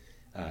that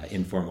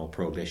informal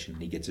prohibition.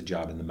 He gets a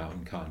job in the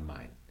Mountain Con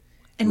mine.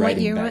 And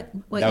what year?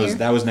 What year?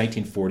 That was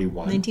 1941.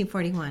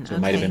 1941. So it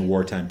might have been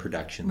wartime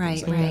production,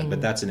 things like that.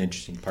 But that's an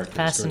interesting part.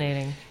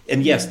 Fascinating. Of the story.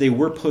 And yes, they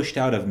were pushed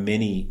out of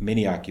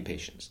many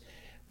occupations.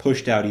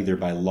 pushed out either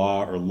by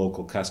law or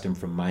local custom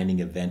from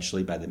mining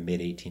eventually by the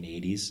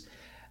mid-1880s.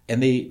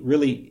 And they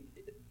really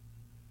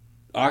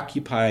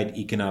occupied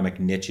economic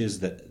niches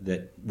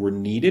that were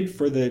needed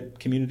for the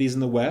communities in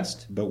the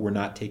West, but were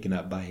not taken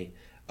up by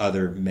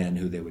other men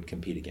who they would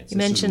compete against. You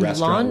mentioned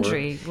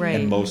laundry, right?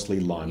 And mostly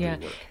laundry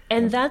work.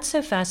 And that's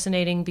so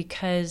fascinating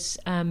because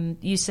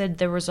you said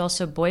there was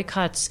also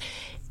boycotts.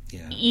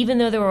 Yeah. Even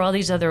though there were all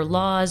these other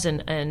laws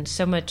and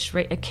so much,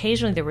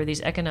 occasionally there were these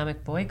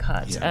economic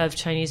boycotts of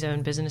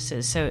Chinese-owned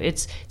businesses. So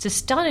it's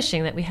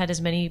astonishing that we had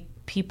as many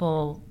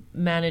people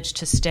manage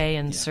to stay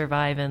and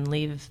survive and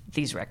leave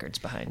these records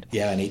behind.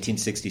 Yeah, in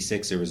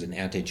 1866 there was an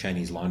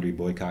anti-Chinese laundry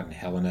boycott in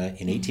Helena.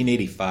 In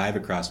 1885,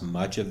 across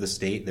much of the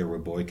state, there were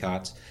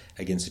boycotts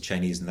against the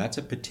Chinese, and that's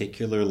a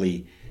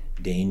particularly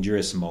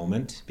dangerous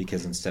moment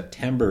because in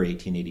September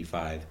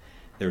 1885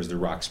 there was the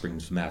Rock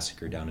Springs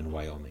Massacre down in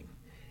Wyoming.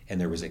 And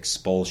there was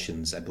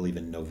expulsions, I believe,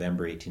 in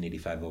November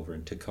 1885 over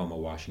in Tacoma,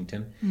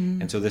 Washington.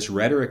 And so this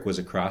rhetoric was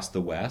across the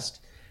West.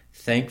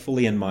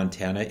 Thankfully, in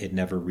Montana, it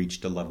never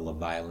reached a level of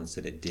violence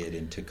that it did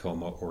in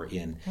Tacoma or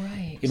in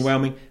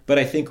Wyoming. But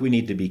I think we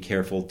need to be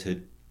careful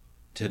to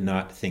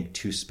not think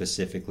too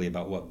specifically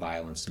about what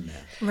violence meant.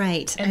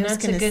 Right. And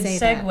that's a good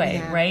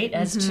segue, right?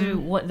 As to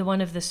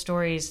one of the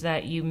stories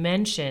that you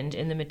mentioned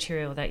in the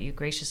material that you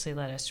graciously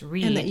let us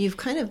read. And that you've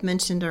kind of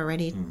mentioned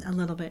already a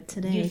little bit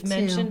today, You've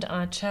mentioned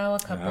Ah Chow a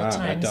couple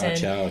times.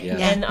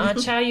 And Ah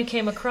Chow you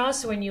came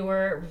across when you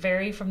were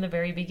from the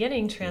very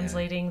beginning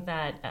translating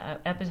that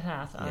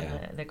epitaph on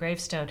the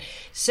gravestone.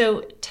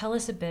 So tell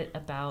us a bit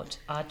about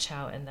Ah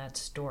Chow and that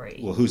story.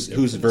 Well, whose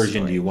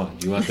version do you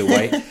want? Do you want the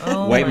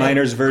white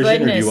miners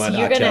version? Or do you want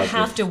you're going to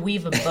have to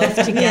weave them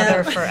both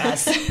together for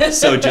us.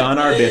 So John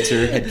R.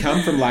 Bitzer had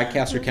come from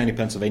Lancaster County,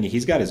 Pennsylvania.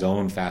 He's got his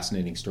own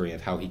fascinating story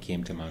of how he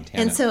came to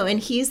Montana. And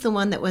he's the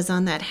one that was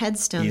on that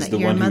headstone that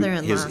your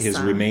mother-in-law saw. His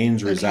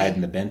remains reside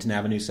in the Benton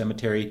Avenue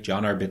Cemetery.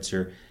 John R.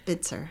 Bitzer.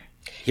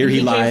 Here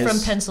he lies. Came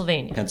from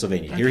Pennsylvania.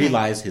 Okay. Here he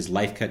lies, his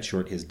life cut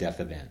short, his death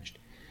avenged.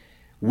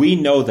 We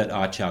know that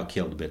Ah Chow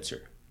killed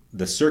Bitzer.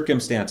 The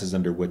circumstances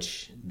under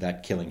which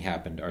that killing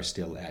happened are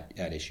still at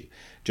issue.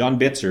 John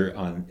Bitzer,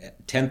 on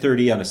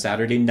 10:30 on a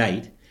Saturday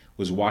night,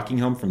 was walking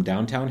home from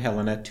downtown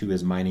Helena to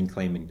his mining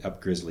claim up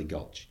Grizzly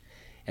Gulch.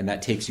 And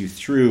that takes you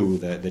through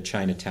the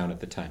Chinatown at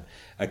the time.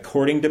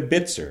 According to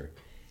Bitzer,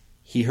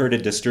 he heard a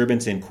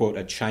disturbance in, quote,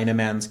 a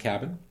Chinaman's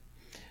cabin,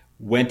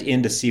 went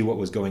in to see what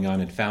was going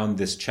on and found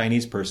this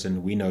Chinese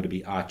person we know to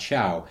be Ah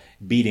Chow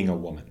beating a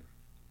woman.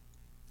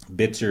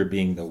 Bitzer,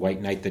 being the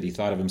white knight that he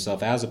thought of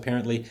himself as,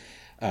 apparently,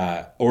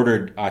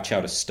 ordered Ah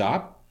Chow to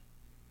stop.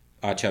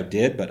 Ah Chow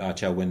did, but Ah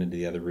Chow went into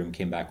the other room,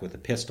 came back with a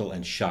pistol,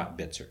 and shot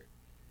Bitzer.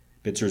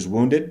 Bitzer's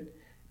wounded.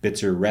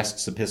 Bitzer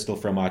wrests the pistol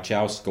from Ah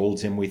Chow,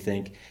 scolds him, we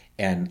think,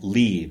 and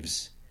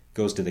leaves.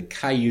 Goes to the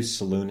Cayuse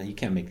Saloon. You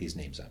can't make these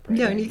names up, right?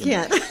 No, you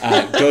can't.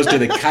 Goes to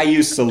the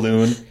Cayuse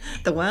Saloon.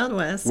 The Wild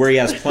West. Where he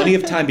has plenty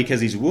of time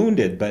because he's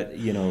wounded, but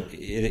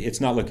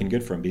it's not looking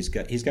good for him. He's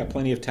got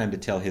plenty of time to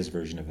tell his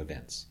version of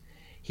events.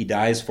 He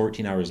dies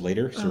 14 hours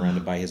later,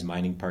 surrounded by his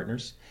mining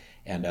partners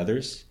and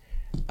others.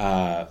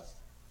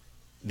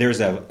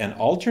 There's an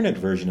alternate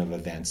version of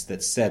events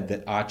that said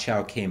that Ah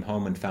Chow came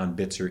home and found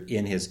Bitzer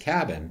in his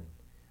cabin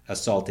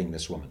assaulting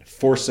this woman,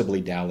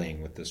 forcibly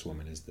dallying with this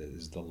woman is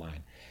the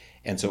line.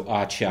 And so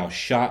Ah Chow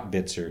shot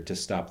Bitzer to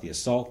stop the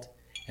assault,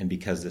 and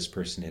because this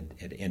person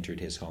had entered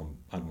his home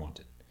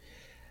unwanted.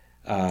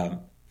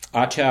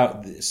 Ah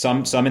Chow,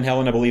 some in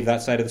Helena believe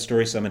that side of the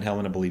story, some in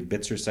Helena believe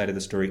Bitzer's side of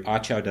the story. Ah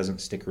Chow doesn't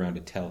stick around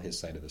to tell his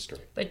side of the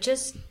story. But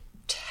just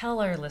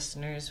tell our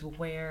listeners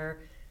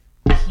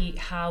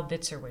how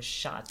Bitzer was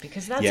shot,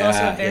 because that's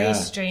also a very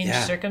strange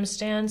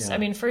circumstance. Yeah. I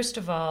mean, first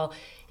of all,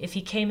 if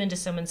he came into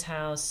someone's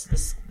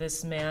house,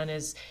 this man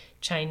is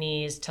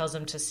Chinese, tells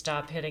him to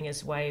stop hitting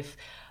his wife,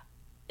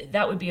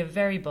 that would be a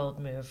very bold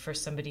move for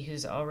somebody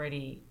who's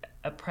already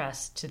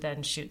oppressed to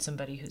then shoot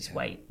somebody who's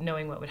white,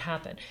 knowing what would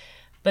happen.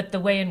 But the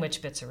way in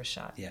which Bitzer was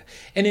shot. Yeah.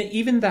 And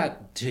even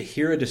that, to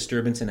hear a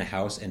disturbance in a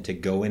house and to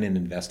go in and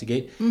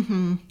investigate,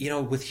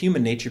 with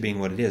human nature being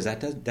what it is,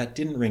 that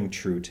didn't ring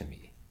true to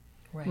me.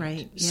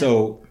 Right. Yeah.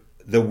 So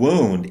the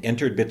wound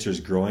entered Bitzer's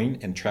groin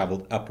and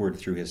traveled upward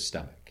through his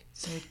stomach.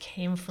 So it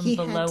came from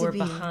below or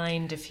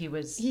behind if he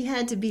was... He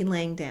had to be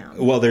laying down.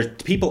 Well,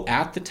 there's people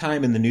at the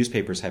time in the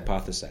newspapers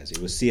hypothesizing. It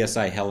was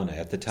CSI Helena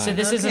at the time. So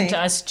this isn't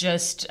us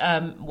just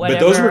whatever. But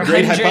those were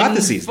great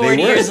hypotheses.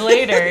 40 years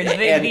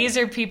later. These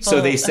are people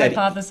so they said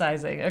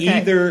hypothesizing. Okay.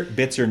 Either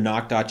Bitzer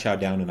knocked Ah Chow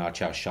down and Ah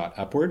Chow shot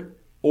upward,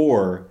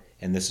 or,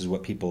 and this is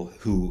what people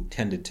who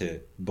tended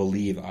to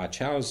believe Ah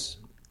Chow's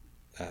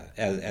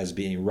as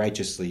being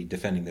righteously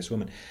defending this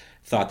woman,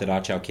 thought that Ah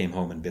Chow came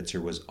home and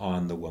Bitzer was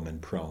on the woman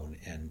prone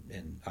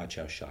and Ah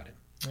Chow shot him.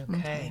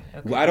 Okay.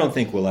 Well, I don't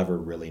think we'll ever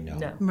really know.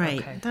 No.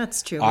 Right. Okay.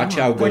 That's true. Ah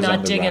Chow goes We're not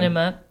on the digging run. him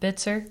up,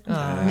 Bitzer?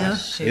 No.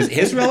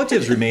 His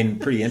relatives remain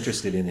pretty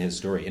interested in his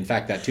story. In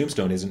fact, that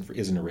tombstone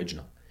isn't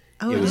original.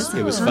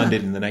 It was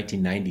funded in the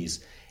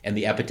 1990s, and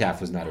the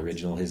epitaph was not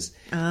original. His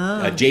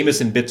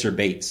Jameson Bitzer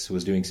Bates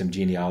was doing some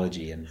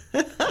genealogy, and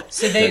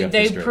So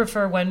they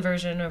prefer one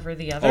version over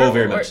the other? Oh,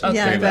 very much so. Okay.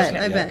 Yeah, Very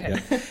I much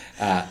bet. so.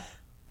 Yeah.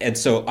 And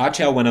so Ah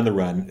Chow went on the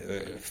run,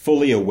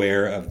 fully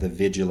aware of the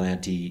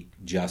vigilante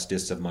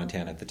justice of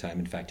Montana at the time.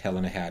 In fact,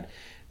 Helena had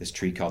this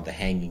tree called the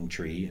Hanging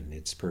Tree, and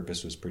its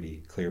purpose was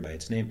pretty clear by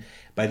its name.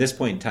 By this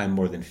point in time,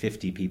 more than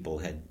 50 people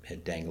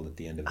had dangled at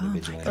the end of the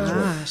vigilante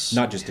rope.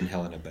 Not just in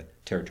Helena,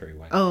 but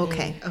territory-wide. Oh,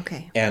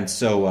 okay. And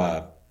so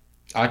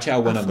Ah Chow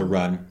went on the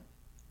run.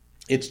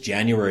 It's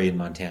January in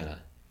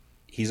Montana.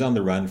 He's on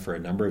the run for a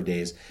number of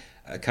days.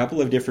 A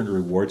couple of different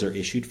rewards are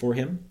issued for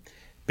him.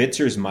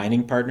 Bitzer's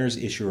mining partners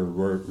issue a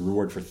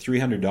reward for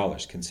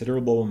 $300,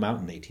 considerable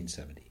amount in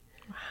 1870.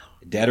 Wow.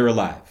 Dead or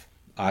alive.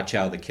 Ah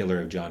Chow, the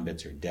killer of John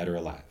Bitzer, dead or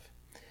alive.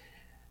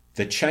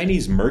 The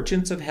Chinese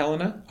merchants of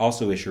Helena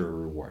also issue a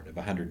reward of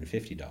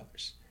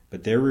 $150.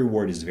 But their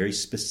reward is very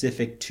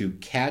specific to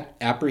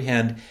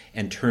apprehend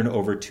and turn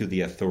over to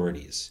the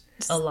authorities.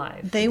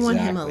 Alive. They want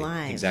him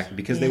alive. Exactly,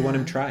 because they want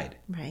him tried.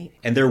 Right.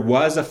 And there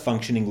was a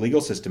functioning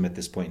legal system at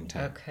this point in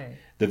time. Okay.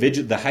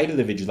 The height of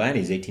the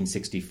vigilantes,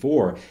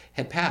 1864,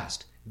 had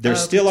passed. There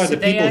still are the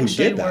people who did that.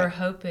 They actually were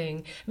hoping.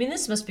 I mean,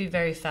 this must be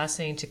very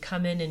fascinating to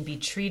come in and be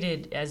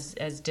treated as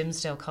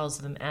Dimsdale calls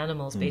them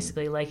animals,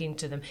 basically liking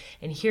to them.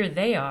 And here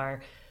they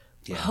are,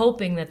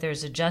 hoping that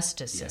there's a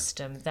justice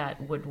system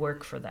that would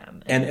work for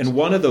them. And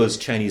one of those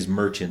Chinese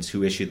merchants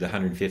who issued the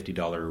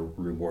 $150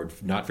 reward,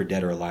 not for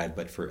dead or alive,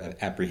 but for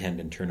apprehend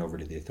and turn over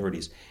to the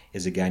authorities,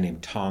 is a guy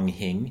named Tong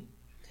Hing.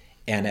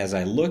 And as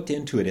I looked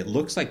into it, it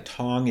looks like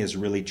Tong is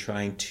really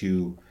trying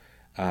to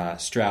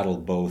straddle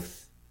both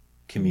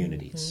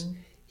communities. Mm-hmm.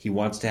 He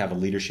wants to have a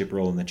leadership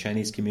role in the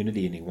Chinese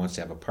community, and he wants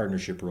to have a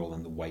partnership role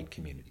in the white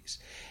communities.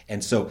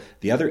 And so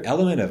the other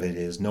element of it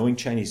is, knowing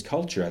Chinese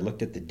culture, I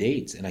looked at the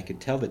dates, and I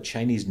could tell that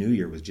Chinese New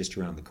Year was just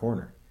around the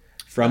corner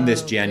from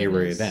this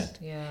January event.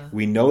 Yeah.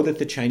 We know that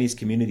the Chinese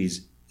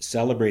communities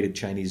celebrated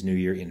Chinese New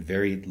Year in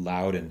very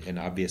loud and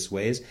obvious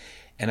ways.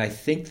 And I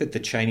think that the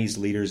Chinese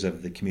leaders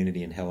of the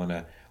community in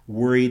Helena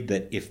worried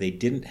that if they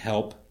didn't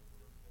help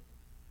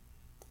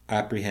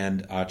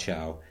apprehend Ah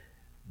Chow,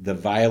 the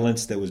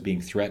violence that was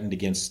being threatened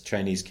against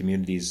Chinese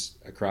communities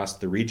across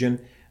the region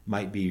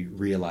might be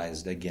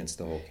realized against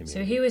the whole community.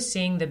 So he was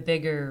seeing the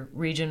bigger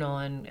regional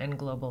and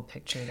global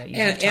picture that you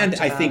talked and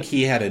about. I think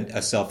he had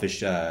a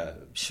selfish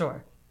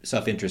sure.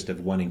 self-interest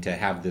of wanting to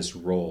have this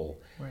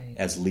role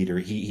as leader.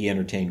 He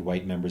entertained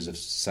white members of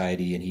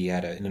society, and he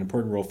had an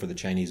important role for the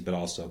Chinese, but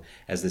also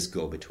as this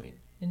go-between.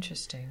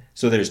 Interesting.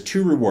 So there's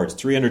two rewards,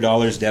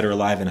 $300 dead or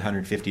alive, and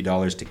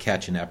 $150 to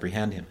catch and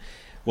apprehend him.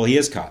 Well, he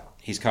is caught.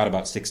 He's caught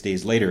about 6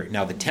 days later.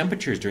 Now, the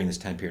temperatures during this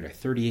time period are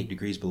 38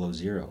 degrees below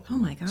zero. Oh,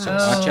 my gosh. So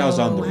Ah Chow's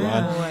on the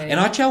run. And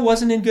Ah Chow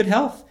wasn't in good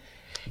health.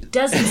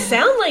 Doesn't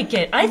sound like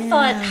it. I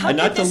thought, how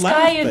could this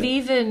guy have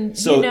even,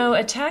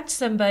 attacked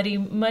somebody,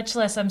 much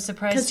less I'm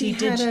surprised he did.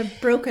 Because he had a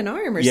broken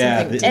arm or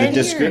something. something. The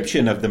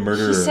description of the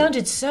murderer. He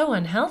sounded so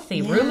unhealthy.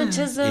 Yeah.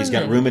 Rheumatism. He's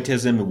got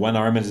rheumatism. One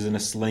arm is in a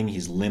sling.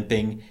 He's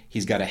limping.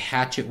 He's got a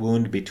hatchet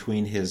wound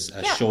between his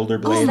shoulder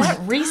blades. Is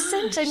that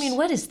recent? I mean,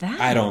 what is that?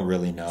 I don't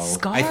really know.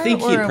 Scar I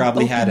think he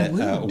probably had a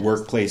wound?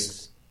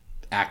 Workplace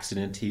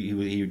accident.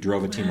 He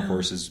drove a team of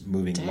horses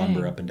moving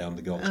lumber up and down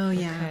the gulch. Oh,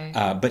 yeah.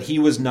 Okay. But he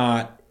was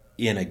not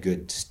in a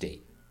good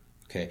state.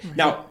 Okay. Right.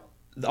 Now,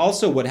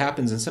 also what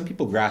happens, and some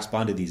people grasp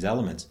onto these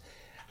elements,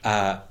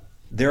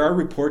 there are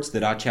reports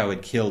that Ah Chow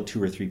had killed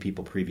 2 or 3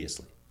 people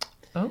previously.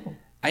 Oh.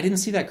 I didn't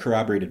see that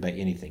corroborated by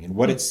anything. And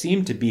what it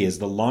seemed to be is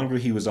the longer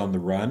he was on the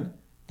run,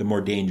 the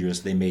more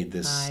dangerous they made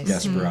this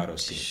desperado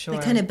scene. Sure.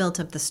 They kind of built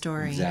up the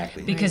story.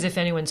 Exactly. Because if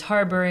anyone's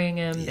harboring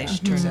him, they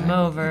should turn him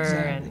over.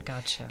 And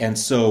gotcha. And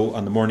so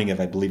on the morning of,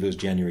 I believe it was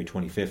January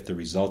 25th, the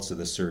results of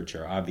the search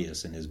are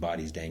obvious, and his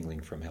body's dangling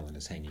from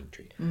Helena's hanging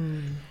tree.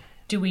 Mm.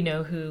 Do we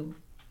know who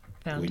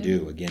found him? We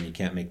do. Again, you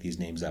can't make these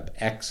names up.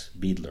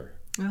 Ex-Beadler.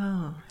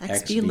 Oh,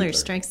 Ex-Beadler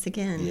strikes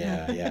again.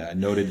 Yeah. A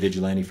noted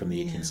vigilante from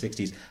the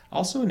 1860s.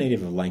 Also a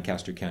native of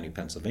Lancaster County,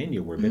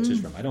 Pennsylvania, where Bitzer's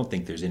from. I don't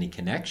think there's any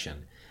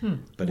connection,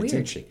 but Weird. it's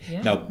interesting.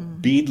 Yeah. Now,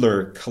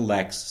 Beadler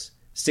collects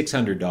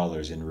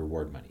 $600 in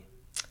reward money.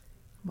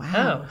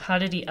 Wow. Oh, how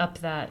did he up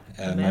that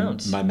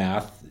amount? My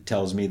math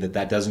tells me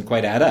that doesn't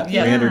quite add up.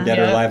 Yeah. 300 dead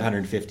or alive,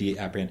 150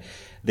 apprehend.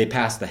 They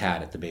passed the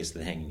hat at the base of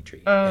the hanging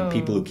tree. Oh, and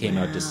people who came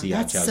out to see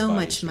Ah Chow's That's so body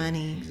much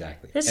money.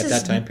 Exactly. This at is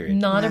that time period.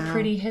 not a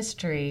pretty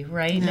history,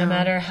 right? No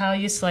matter how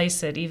you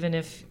slice it, even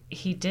if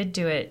he did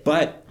do it.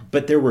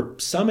 But there were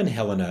some in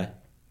Helena,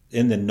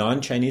 in the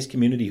non-Chinese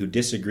community, who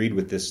disagreed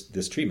with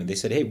this treatment. They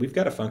said, hey, we've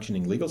got a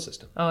functioning legal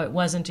system. Oh, it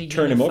wasn't a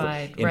Turn him over.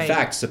 unified... In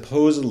fact,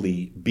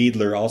 supposedly,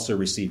 Beadler also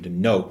received a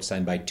note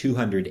signed by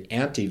 200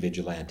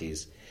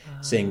 anti-vigilantes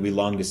saying, we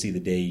long to see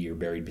the day you're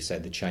buried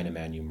beside the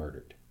Chinaman you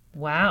murdered.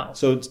 Wow.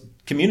 So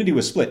community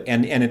was split.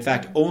 And in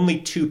fact, only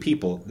 2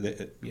 people,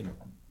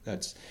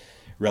 that's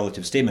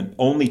relative statement,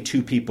 only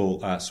 2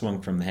 people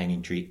swung from the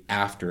hanging tree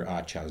after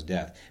Ah Chow's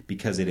death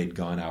because it had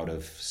gone out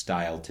of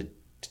style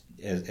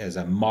as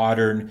a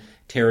modern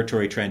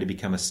territory trying to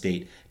become a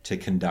state to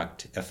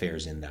conduct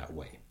affairs in that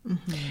way.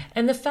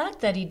 And the fact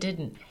that he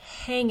didn't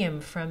hang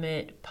him from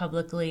it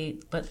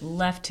publicly, but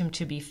left him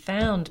to be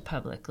found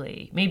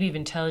publicly, maybe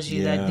even tells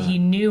you that he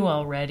knew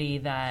already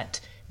that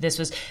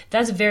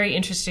that's a very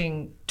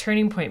interesting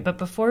turning point. But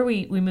before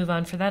we move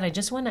on for that, I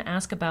just want to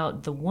ask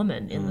about the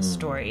woman in the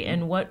story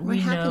and what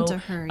we know to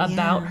her?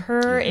 about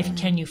her. If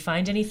can you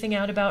find anything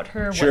out about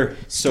her? Sure.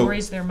 What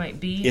stories there might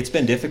be? It's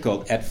been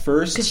difficult at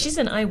first. Because she's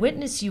an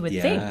eyewitness, you would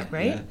think,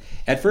 right? Yeah.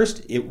 At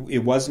first,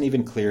 it wasn't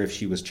even clear if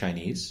she was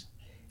Chinese.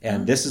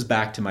 And this is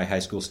back to my high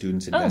school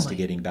students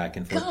investigating back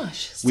and forth.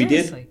 Gosh, we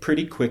seriously. did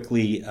pretty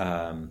quickly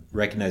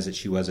recognize that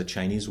she was a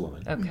Chinese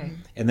woman. Okay.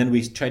 And then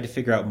we tried to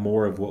figure out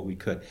more of what we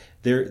could.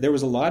 There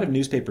was a lot of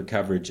newspaper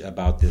coverage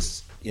about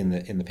this in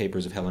the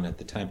papers of Helen at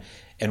the time.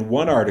 And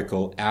one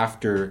article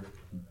after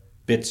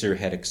Bitzer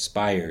had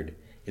expired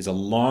is a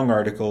long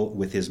article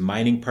with his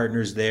mining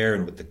partners there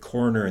and with the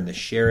coroner and the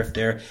sheriff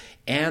there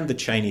and the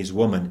Chinese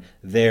woman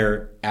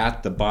there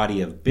at the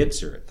body of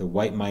Bitzer, the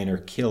white miner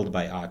killed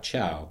by Ah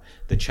Chow.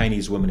 The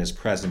Chinese woman is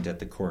present at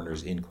the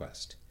coroner's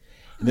inquest.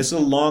 And this is a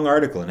long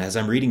article, and as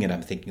I'm reading it,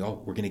 I'm thinking,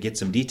 we're going to get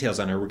some details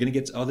on her. We're going to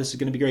get, this is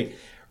going to be great.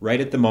 Right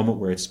at the moment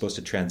where it's supposed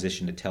to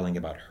transition to telling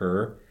about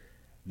her,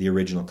 the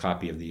original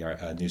copy of the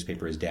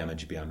newspaper is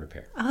damaged beyond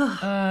repair.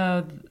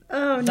 No.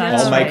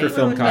 All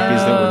microfilm copies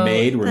that were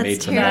made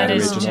from that That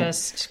original. is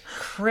just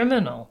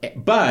criminal.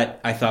 But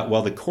I thought,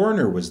 the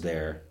coroner was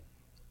there.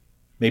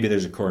 Maybe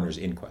there's a coroner's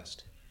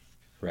inquest,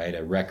 right?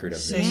 A record of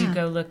So this. you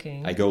go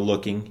looking. I go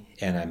looking,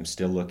 and I'm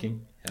still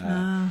looking.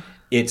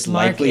 It's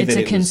Mark, likely it's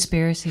that a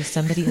conspiracy.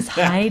 Somebody is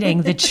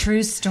hiding the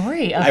true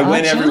story of I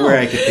went Ah Chow. everywhere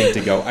I could think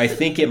to go. I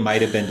think it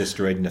might have been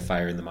destroyed in a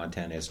fire in the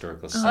Montana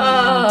Historical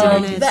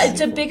Society.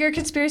 That's a bigger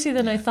conspiracy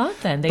than I thought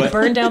then. They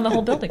burned down the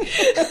whole building.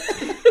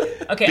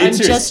 Okay, I'm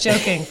Bitzer's- just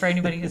joking for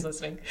anybody who's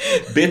listening.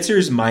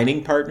 Bitzer's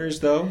mining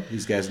partners, though,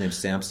 these guys named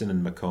Sampson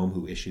and McComb,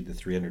 who issued the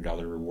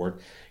 $300 reward,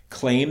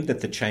 claimed that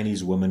the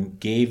Chinese woman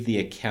gave the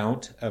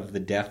account of the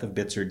death of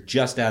Bitzer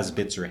just as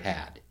Bitzer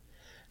had.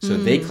 So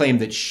they claimed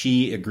that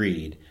she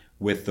agreed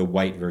with the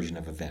white version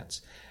of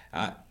events.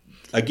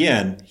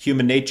 Again,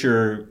 human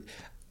nature,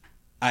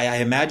 I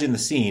imagine the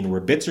scene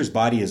where Bitzer's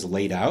body is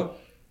laid out.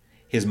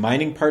 His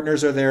mining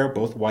partners are there,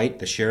 both white.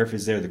 The sheriff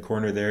is there, the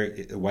coroner there,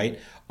 white.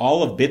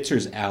 All of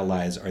Bitzer's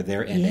allies are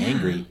there and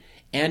angry.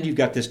 And you've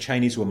got this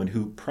Chinese woman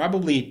who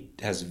probably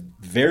has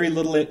very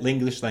little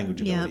English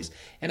language abilities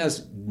and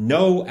has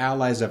no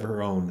allies of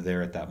her own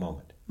there at that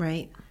moment.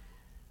 Right.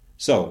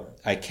 So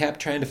I kept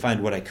trying to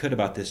find what I could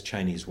about this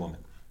Chinese woman.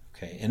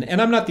 Okay,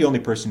 and I'm not the only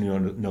person who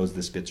knows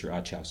this Bitzer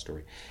Ah Chow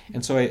story.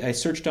 And so I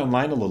searched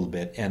online a little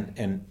bit,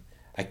 and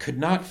I could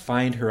not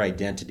find her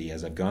identity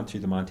as I've gone through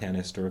the Montana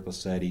Historical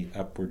Society,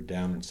 upward,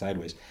 down, and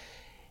sideways.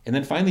 And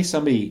then finally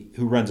somebody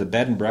who runs a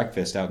bed and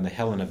breakfast out in the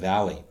Helena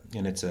Valley,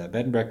 and it's a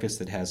bed and breakfast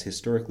that has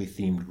historically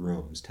themed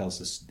rooms,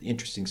 tells us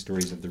interesting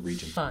stories of the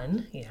region.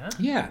 Fun, yeah.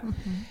 Yeah.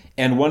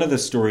 And one of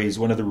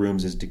the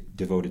rooms is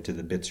devoted to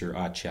the Bitzer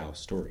Ah Chow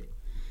story.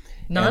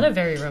 Not a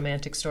very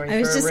romantic story I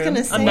was for just a room.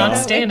 gonna say I'm not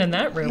that. staying in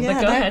that room, but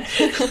go ahead.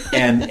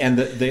 And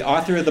the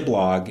author of the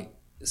blog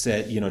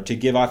said, to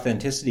give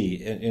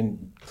authenticity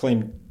and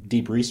claim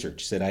deep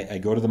research, said, I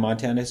go to the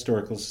Montana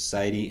Historical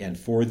Society, and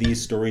for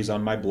these stories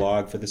on my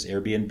blog, for this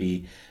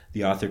Airbnb,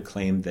 the author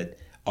claimed that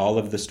all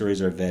of the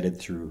stories are vetted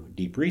through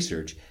deep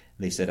research.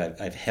 They said,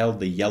 I've held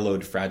the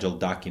yellowed, fragile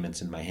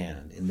documents in my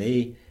hand. And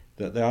the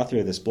author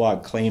of this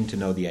blog claimed to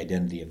know the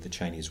identity of the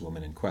Chinese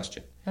woman in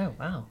question. Oh,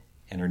 wow.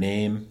 And her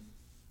name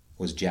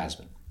was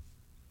Jasmine.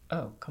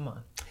 Oh, come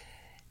on.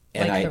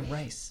 And like the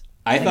rice.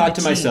 I Like thought the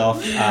to tea.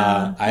 myself,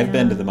 I've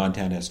been to the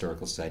Montana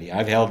Historical Society.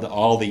 I've held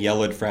all the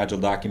yellowed, fragile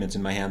documents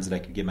in my hands that I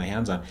could get my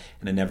hands on,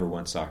 and I never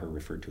once saw her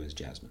referred to as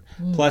Jasmine.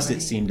 Plus,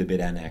 it seemed a bit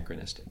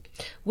anachronistic.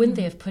 Wouldn't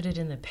they have put it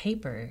in the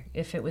paper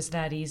if it was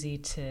that easy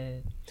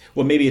to...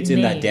 Well, maybe it's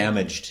in that Name.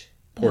 damaged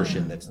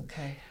portion. That's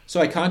Okay. So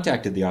I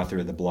contacted the author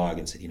of the blog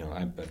and said,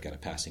 I've got a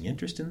passing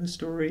interest in this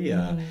story.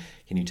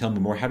 Can you tell me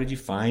more? How did you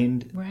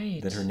find Right.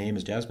 that her name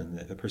is Jasmine?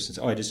 The person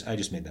said, I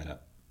just made that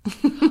up.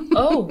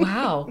 Oh,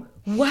 wow.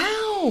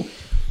 Wow.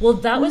 Well,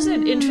 that was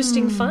an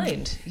interesting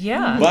find.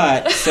 Yeah.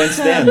 But since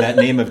then, that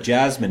name of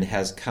Jasmine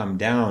has come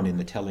down in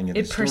the telling of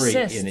the It story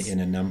persists. in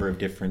a number of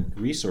different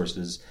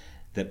resources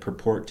that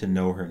purport to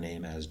know her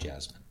name as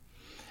Jasmine.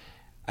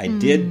 I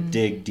did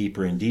dig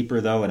deeper and deeper,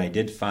 though, and I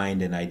did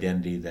find an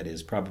identity that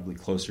is probably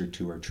closer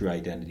to her true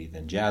identity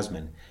than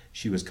Jasmine.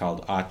 She was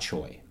called Ah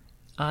Choi.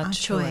 Ah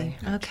Choi.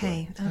 Choi.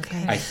 Okay.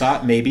 I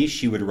thought maybe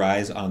she would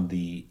rise on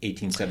the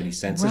 1870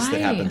 census that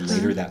happened Right.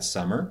 later that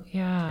summer.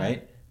 Yeah.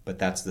 Right? But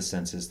that's the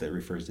census that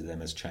refers to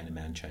them as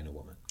Chinaman,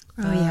 Chinawoman.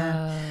 Oh,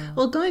 yeah.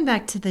 Well, going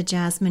back to the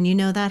jasmine,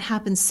 that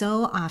happens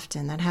so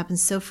often. That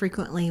happens so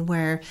frequently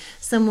where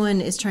someone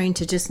is trying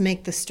to just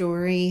make the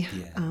story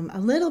a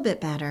little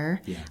bit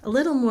better, a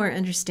little more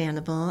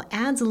understandable,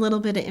 adds a little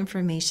bit of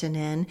information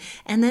in,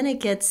 and then it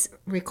gets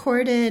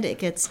recorded, it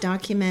gets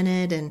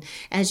documented. And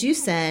as you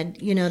said,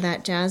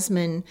 that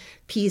jasmine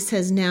piece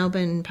has now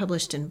been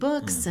published in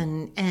books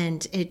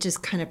and it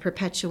just kind of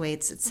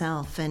perpetuates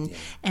itself. And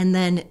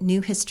then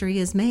new history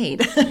is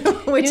made,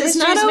 which is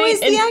not always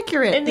the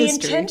accurate and history.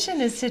 The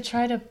intention is to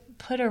try to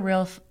put a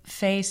real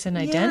face and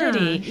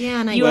identity.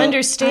 Yeah, and you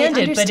understand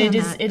it, but it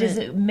that, is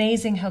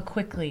amazing how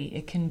quickly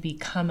it can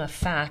become a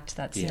fact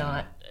that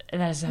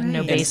has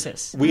no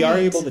basis. We are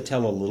able to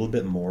tell a little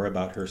bit more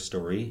about her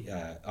story.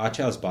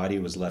 Chow's body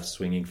was left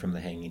swinging from the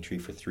hanging tree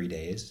for 3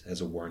 days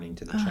as a warning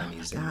to the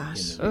Chinese in the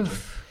region.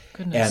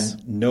 Goodness.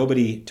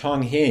 And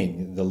Tong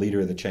Hing, the leader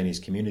of the Chinese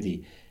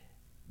community,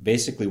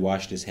 basically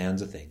washed his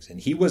hands of things. And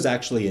he was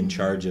actually in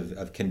charge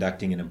of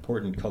conducting an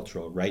important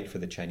cultural rite for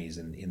the Chinese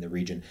in the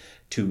region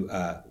to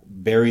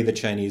bury the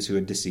Chinese who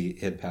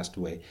had passed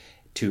away,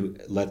 to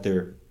let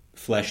their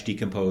flesh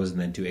decompose,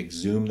 and then to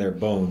exhume their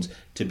bones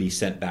to be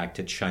sent back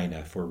to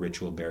China for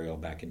ritual burial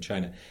back in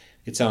China.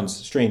 It sounds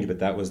strange, but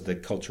that was the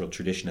cultural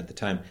tradition at the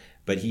time.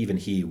 But even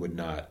he would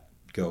not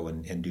go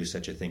and do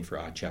such a thing for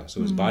Chow.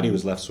 So his body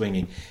was left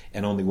swinging,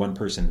 and only one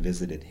person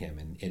visited him,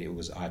 and it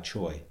was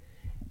Choi.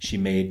 She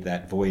made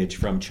that voyage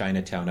from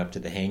Chinatown up to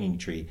the hanging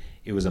tree.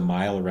 It was a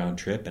mile round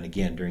trip, and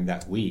again, during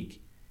that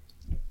week,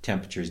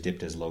 temperatures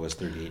dipped as low as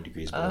 38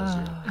 degrees below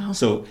zero.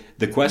 So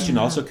the question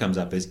also comes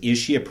up is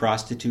she a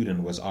prostitute,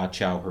 and was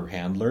Chow her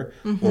handler,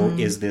 or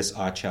is this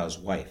Chow's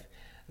wife?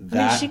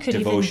 She could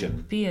devotion,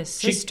 even be a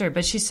sister,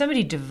 but she's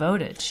somebody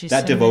devoted.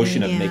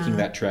 Devotion of making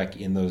that trek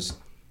in those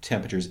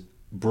temperatures,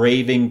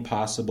 braving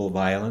possible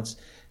violence,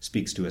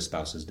 speaks to a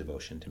spouse's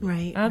devotion to me.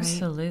 Right.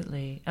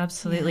 Absolutely. Yeah.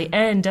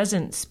 And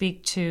doesn't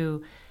speak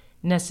to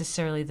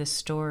necessarily the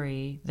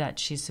story that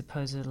she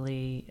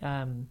supposedly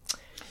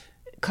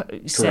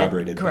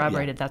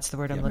corroborated. That's the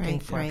word I'm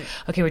looking for. Right.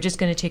 Okay, we're just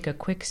going to take a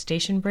quick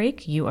station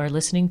break. You are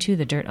listening to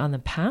The Dirt on the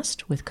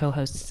Past with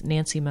co-hosts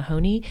Nancy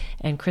Mahoney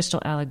and Crystal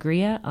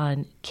Alegria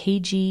on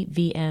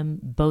KGVM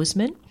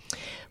Bozeman.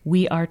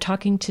 We are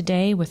talking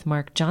today with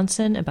Mark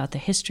Johnson about the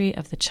history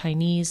of the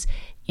Chinese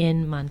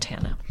in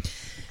Montana.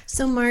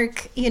 So,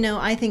 Mark,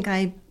 I think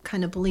I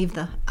kind of believe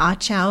the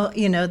Chow,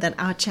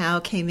 that Chow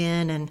came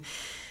in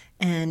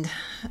and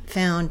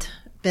found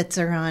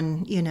Bitzer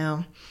on,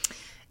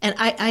 and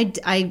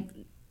I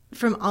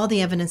from all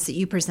the evidence that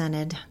you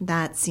presented,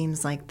 that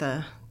seems like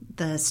the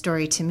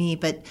story to me.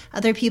 But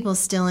other people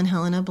still in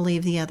Helena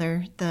believe the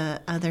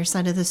other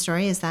side of the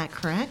story. Is that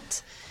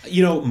correct?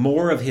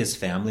 More of his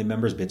family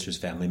members, Bitzer's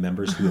family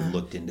members, who have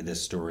looked into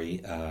this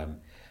story.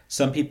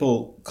 Some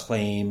people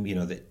claim,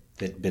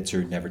 that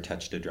Bitzer never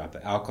touched a drop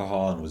of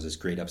alcohol and was this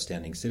great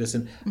upstanding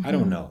citizen. I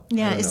don't know.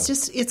 Yeah,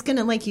 it's going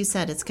to, like you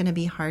said, it's going to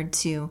be hard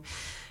to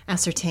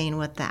ascertain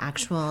what the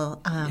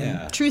actual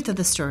truth of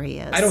the story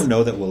is. I don't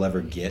know that we'll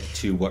ever get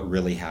to what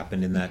really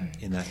happened in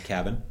that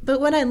cabin. But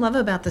what I love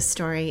about the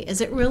story is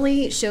it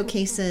really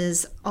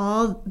showcases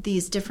all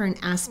these different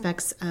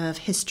aspects of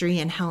history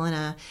in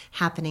Helena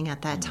happening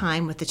at that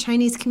time with the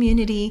Chinese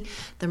community,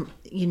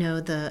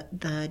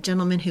 the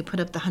gentleman who put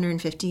up the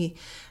 $150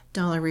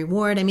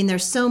 reward. I mean,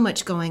 there's so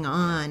much going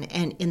on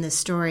and in this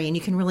story, and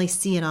you can really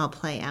see it all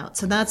play out.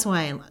 So that's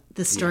why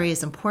this story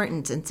is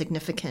important and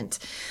significant.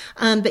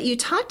 But you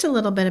talked a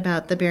little bit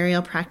about the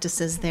burial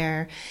practices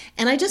there,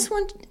 and I just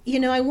want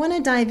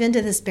to dive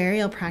into this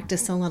burial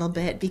practice a little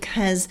bit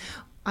because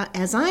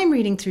as I'm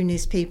reading through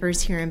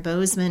newspapers here in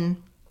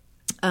Bozeman,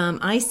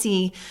 I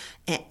see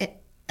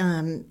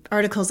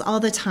articles all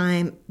the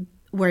time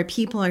where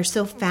people are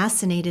so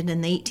fascinated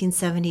in the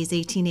 1870s,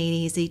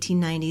 1880s,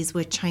 1890s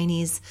with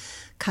Chinese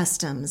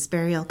customs,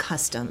 burial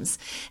customs.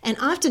 And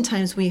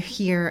oftentimes we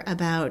hear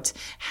about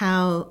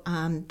how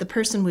the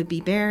person would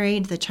be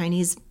buried, the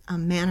Chinese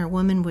man or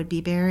woman would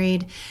be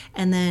buried,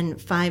 and then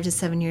 5 to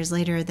 7 years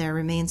later, their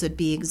remains would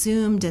be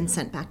exhumed and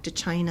sent back to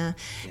China.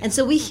 Yeah. And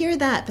so we hear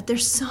that, but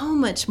there's so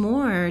much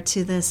more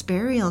to this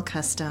burial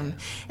custom.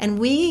 Yeah. And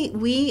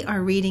we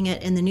are reading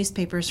it in the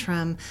newspapers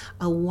from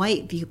a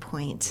white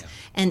viewpoint. Yeah.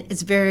 And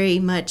it's very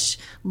much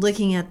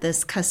looking at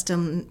this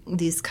custom,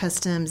 these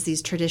customs,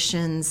 these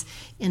traditions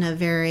in a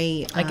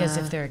very as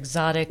if they're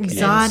exotic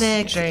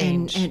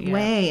and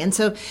way. And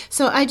so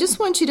I just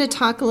want you to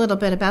talk a little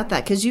bit about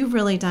that because you've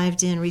really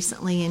dived in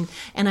recently,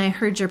 and I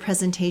heard your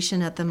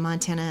presentation at the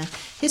Montana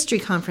History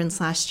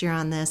Conference last year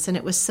on this, and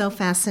it was so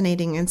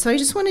fascinating. And so I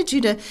just wanted you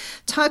to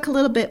talk a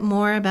little bit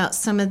more about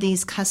some of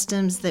these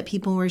customs that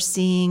people were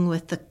seeing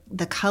with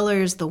the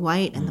colors, the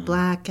white and the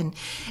black, and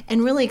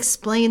really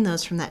explain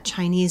those from that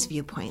Chinese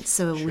viewpoint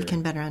so we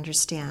can better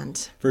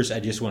understand. First, I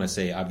just want to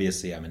say,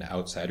 obviously, I'm an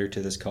outsider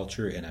to this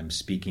culture, and I'm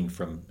speaking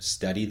from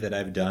study that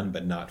I've done,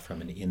 but not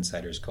from an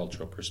insider's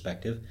cultural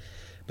perspective.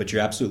 But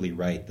you're absolutely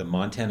right. The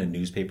Montana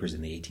newspapers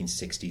in the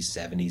 1860s,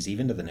 70s,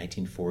 even to the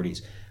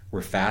 1940s,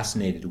 were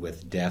fascinated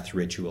with death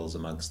rituals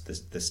amongst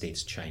the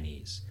state's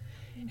Chinese.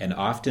 And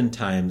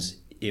oftentimes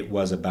it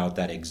was about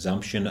that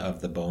exsumption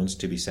of the bones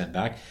to be sent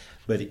back.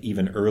 But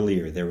even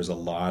earlier, there was a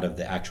lot of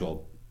the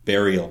actual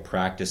burial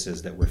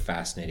practices that were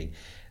fascinating.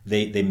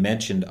 They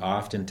mentioned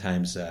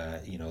oftentimes,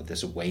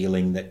 this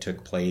wailing that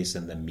took place,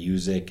 and the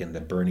music, and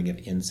the burning of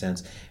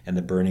incense, and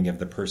the burning of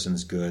the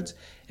person's goods,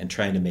 and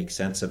trying to make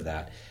sense of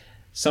that.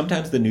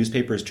 Sometimes the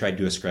newspapers tried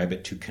to ascribe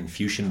it to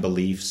Confucian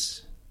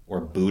beliefs,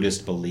 or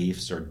Buddhist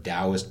beliefs, or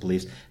Taoist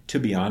beliefs. To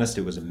be honest,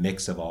 it was a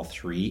mix of all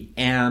three,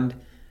 and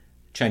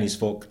Chinese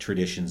folk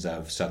traditions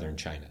of southern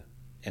China.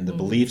 And the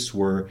beliefs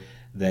were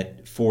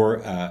that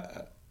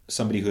for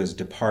somebody who has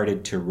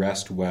departed to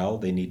rest well,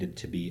 they needed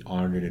to be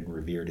honored and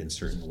revered in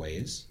certain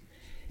ways.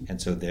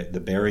 And so the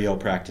burial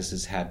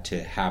practices had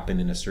to happen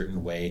in a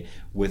certain way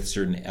with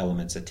certain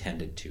elements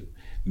attended to.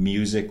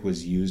 Music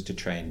was used to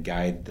try and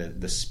guide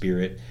the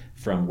spirit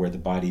from where the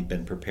body had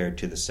been prepared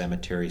to the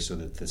cemetery so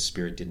that the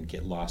spirit didn't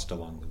get lost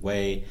along the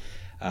way.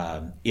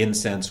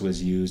 Incense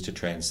was used to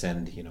try and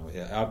send,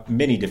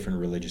 many different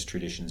religious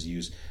traditions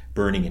use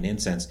burning and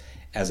incense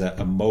as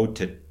a mode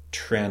to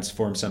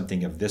transform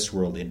something of this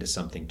world into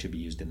something to be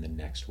used in the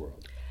next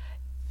world.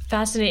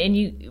 Fascinating. And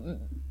you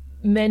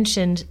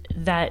mentioned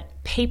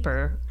that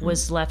paper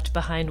was left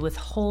behind with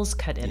holes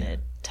cut in it.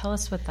 Tell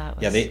us what that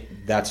was. Yeah,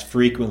 that's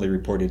frequently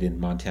reported in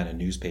Montana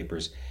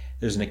newspapers.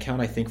 There's an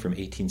account, I think, from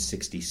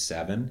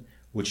 1867,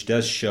 which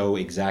does show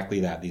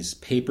exactly that. These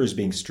papers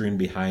being strewn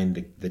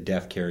behind the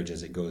death carriage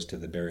as it goes to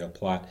the burial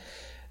plot.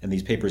 And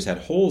these papers had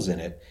holes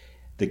in it.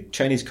 The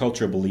Chinese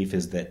cultural belief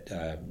is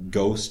that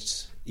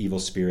ghosts, evil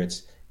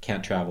spirits,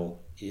 can't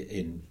travel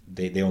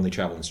they only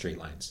travel in straight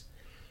lines.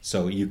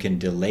 So you can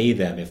delay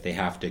them if they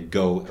have to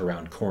go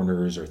around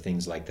corners or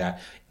things like that.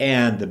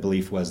 And the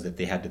belief was that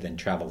they had to then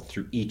travel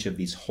through each of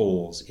these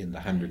holes in the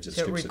hundreds of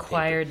strips of paper. It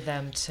required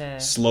them to...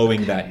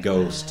 Slowing that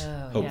ghost,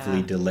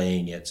 hopefully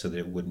delaying it so that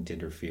it wouldn't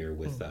interfere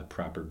with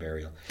proper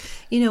burial.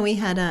 We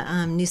had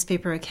a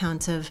newspaper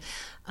account of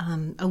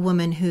a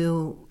woman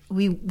who...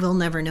 we will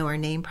never know her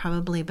name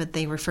probably, but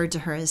they referred to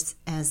her as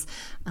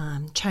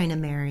China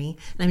Mary.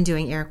 And I'm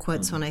doing air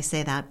quotes when I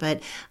say that.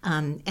 But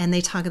and they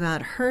talk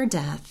about her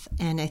death,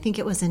 and I think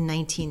it was in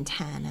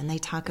 1910. And they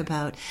talk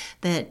about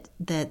that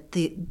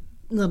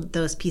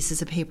those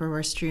pieces of paper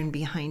were strewn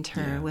behind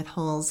her with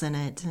holes in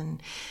it,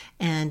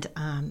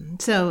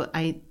 so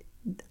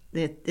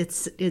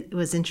it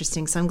was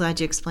interesting. So I'm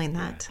glad you explained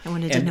that. I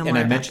wanted to know more about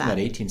that. And I mentioned that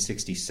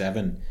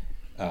 1867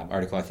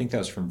 article. I think that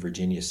was from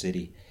Virginia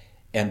City.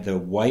 And the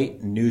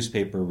white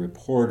newspaper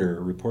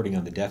reporter reporting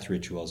on the death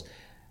rituals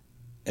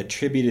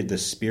attributed the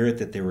spirit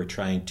that they were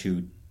trying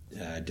to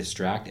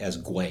distract as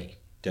Gui,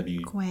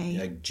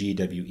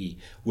 Gwe,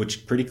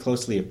 which pretty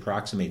closely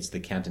approximates the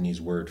Cantonese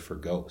word for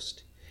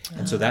ghost.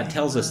 And so that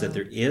tells us that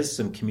there is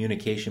some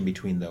communication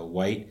between the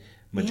white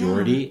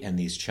majority and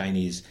these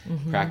Chinese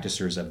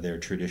practitioners of their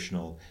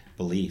traditional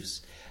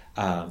beliefs.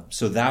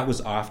 So that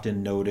was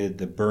often noted,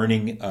 the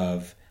burning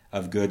of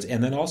goods,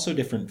 and then also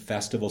different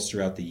festivals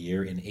throughout the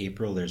year. In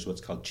April, there's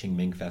what's called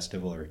Qingming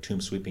Festival, or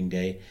Tomb Sweeping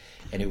Day,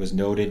 and it was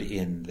noted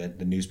in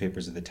the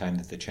newspapers at the time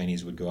that the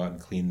Chinese would go out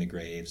and clean the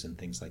graves and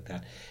things like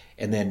that.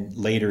 And then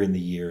later in the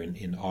year,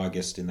 in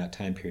August, in that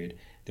time period,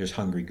 there's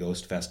Hungry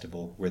Ghost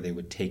Festival, where they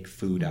would take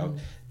food out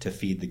to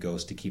feed the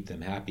ghost to keep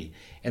them happy.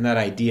 And that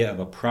idea of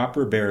a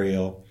proper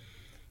burial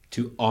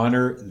to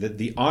honor,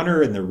 the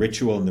honor and the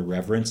ritual and the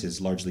reverence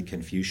is largely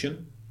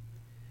Confucian.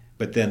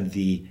 But then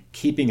the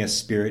keeping a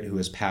spirit who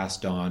has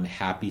passed on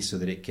happy so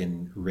that it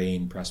can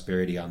rain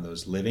prosperity on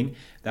those living,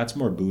 that's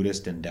more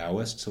Buddhist and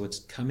Taoist. So it's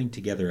coming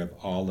together of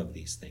all of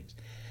these things.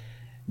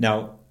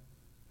 Now,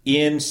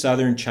 in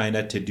southern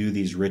China, to do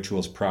these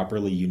rituals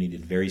properly, you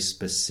needed very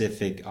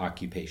specific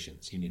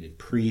occupations. You needed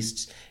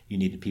priests. You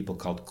needed people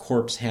called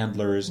corpse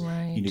handlers.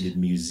 Right. You needed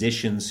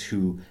musicians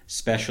who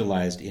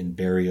specialized in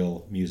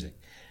burial music.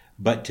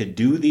 But to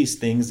do these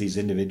things, these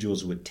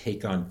individuals would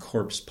take on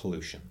corpse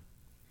pollution.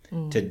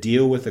 To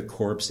deal with a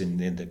corpse in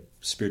the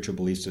spiritual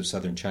beliefs of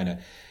southern China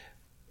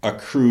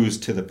accrues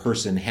to the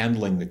person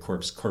handling the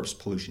corpse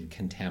pollution,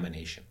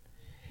 contamination.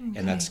 Okay.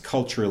 And that's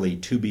culturally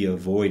to be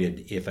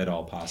avoided if at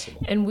all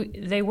possible. And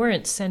they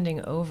weren't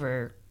sending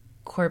over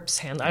corpse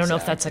handlers. I don't know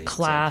if that's a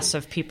class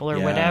of people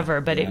or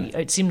whatever, but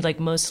it seemed like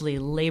mostly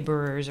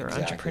laborers or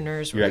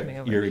entrepreneurs were coming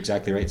over. You're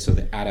exactly right. So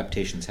the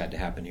adaptations had to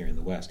happen here in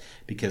the West,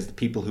 because the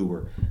people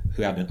who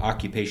had an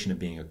occupation of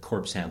being a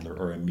corpse handler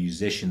or a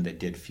musician that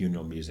did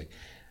funeral music,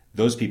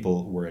 those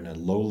people were in a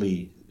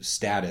lowly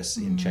status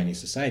in Chinese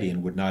society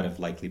and would not have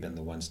likely been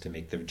the ones to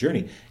make the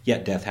journey.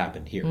 Yet death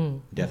happened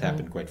here. Death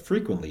happened quite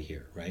frequently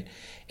here, right?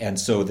 And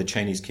so the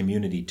Chinese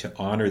community, to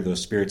honor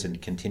those spirits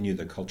and continue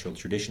the cultural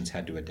traditions,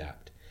 had to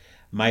adapt.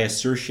 My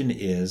assertion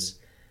is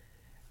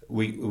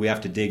we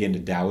have to dig into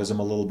Taoism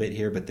a little bit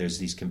here, but there's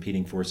these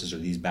competing forces, or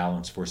these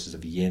balanced forces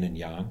of yin and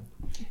yang.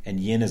 And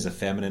yin is a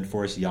feminine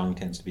force, yang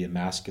tends to be a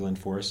masculine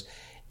force.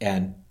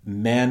 And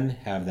men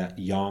have that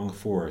yang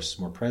force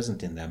more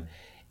present in them.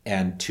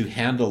 And to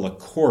handle a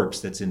corpse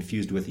that's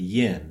infused with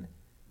yin,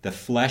 the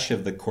flesh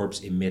of the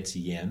corpse emits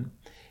yin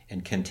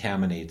and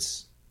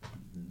contaminates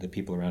the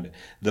people around it.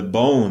 The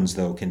bones,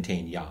 though,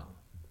 contain yang.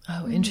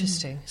 Oh,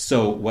 interesting.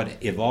 So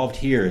what evolved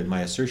here,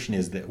 my assertion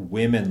is that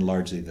women,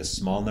 largely the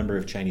small number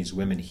of Chinese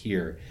women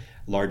here,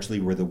 largely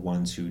were the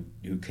ones who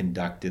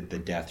conducted the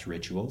death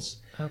rituals.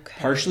 Okay.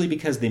 Partially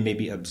because they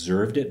maybe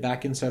observed it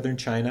back in southern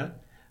China,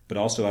 but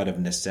also out of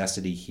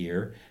necessity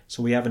here.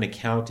 So we have an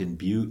account in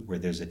Butte where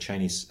there's a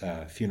Chinese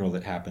funeral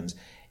that happens,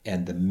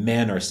 and the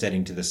men are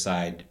sitting to the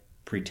side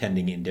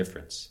pretending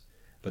indifference.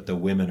 But the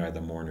women are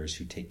the mourners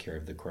who take care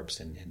of the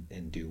corpse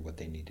and do what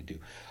they need to do.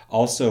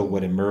 Also,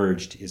 what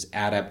emerged is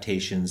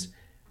adaptations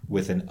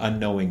with an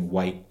unknowing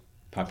white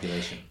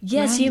population.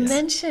 Yes, you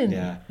mentioned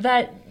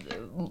that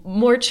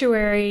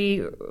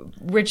mortuary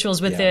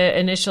rituals with the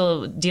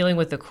initial dealing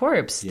with the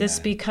corpse. This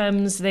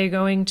becomes they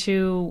going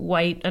to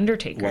white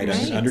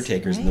undertakers.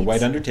 Undertakers. And the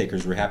white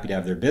undertakers were happy to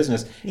have their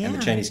business, and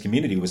the Chinese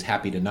community was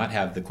happy to not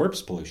have the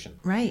corpse pollution.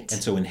 Right.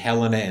 And so in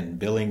Helena and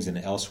Billings and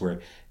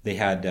elsewhere, they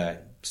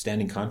had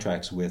standing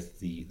contracts with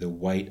the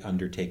white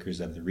undertakers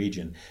of the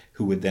region,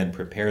 who would then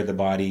prepare the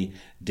body,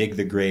 dig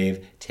the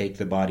grave, take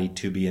the body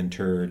to be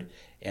interred,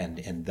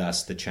 and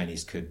thus the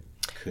Chinese could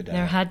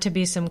there had to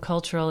be some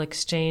cultural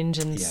exchange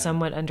and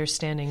somewhat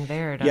understanding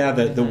there.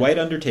 The white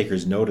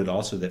undertakers noted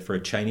also that for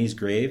a Chinese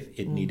grave,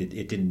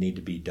 it didn't need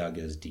to be dug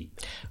as deep.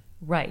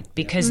 Right,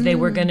 because they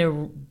were going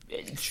to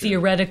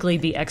theoretically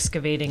be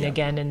excavating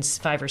again in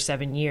 5 or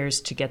 7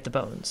 years to get the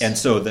bones. And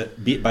so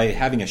by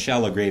having a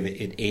shallow grave,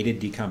 it aided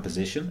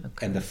decomposition,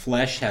 and the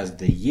flesh has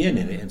the yin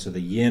in it, and so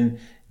the yin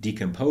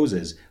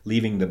decomposes,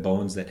 leaving the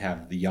bones that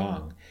have the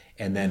yang.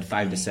 And then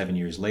 5 to 7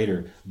 years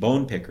later,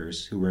 bone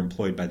pickers, who were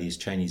employed by these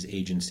Chinese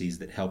agencies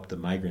that helped the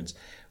migrants,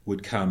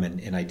 would come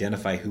and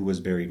identify who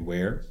was buried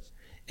where,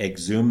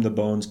 exhume the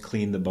bones,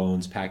 clean the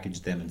bones,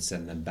 package them, and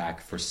send them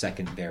back for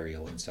second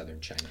burial in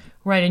southern China.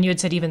 Right, and you had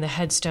said even the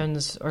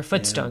headstones, or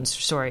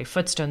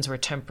footstones were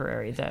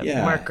temporary, the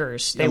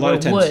markers. They were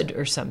wood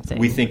or something.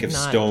 We think of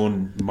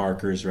stone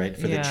markers, right?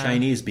 For the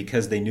Chinese,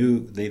 because they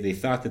knew, they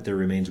thought that their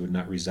remains would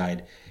not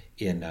reside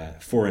in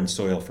foreign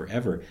soil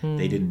forever,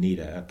 they didn't need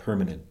a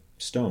permanent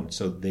stone.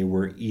 So they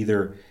were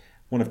either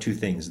one of two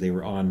things. They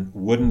were on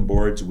wooden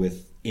boards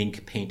with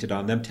ink painted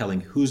on them,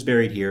 telling who's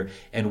buried here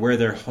and where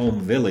their home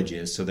village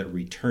is, so that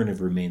return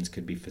of remains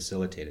could be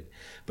facilitated.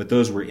 But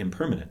those were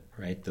impermanent,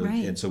 right?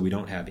 And so we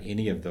don't have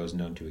any of those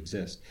known to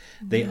exist.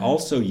 They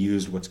also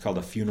used what's called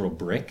a funeral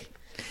brick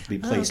to be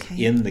placed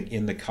in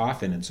the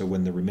coffin, and so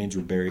when the remains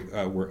were buried,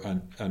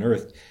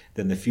 unearthed,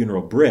 then the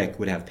funeral brick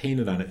would have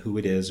painted on it who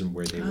it is and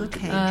where they were to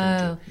be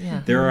returned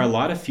to. There are a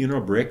lot of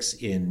funeral bricks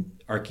in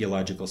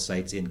archaeological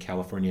sites in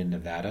California and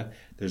Nevada.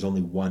 There's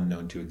only one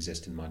known to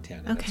exist in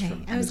Montana. Okay,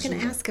 I was going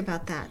to ask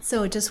about that.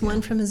 So just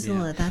one from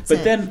Missoula, that's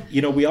But then,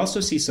 we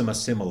also see some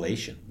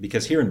assimilation,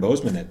 because here in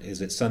Bozeman,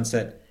 is it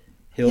Sunset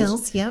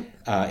Hills?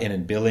 And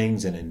in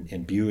Billings and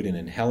in Butte and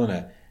in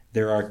Helena,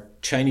 there are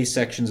Chinese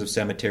sections of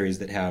cemeteries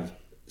that have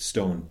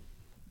stone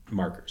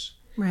markers.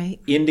 Right.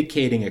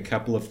 Indicating a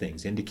couple of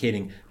things,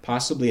 indicating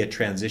possibly a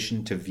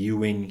transition to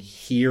viewing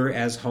here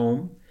as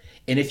home.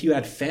 And if you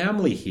had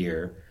family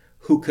here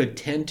who could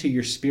tend to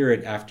your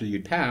spirit after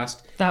you'd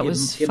passed,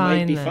 it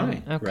might be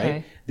fine,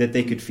 right? That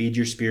they could feed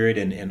your spirit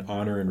and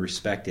honor and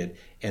respect it,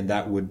 and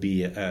that would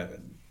be a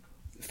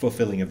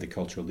fulfilling of the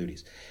cultural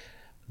duties.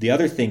 The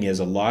other thing is,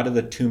 a lot of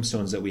the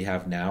tombstones that we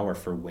have now are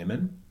for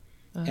women.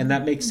 And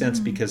that makes sense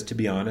because, to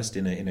be honest,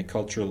 in a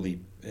culturally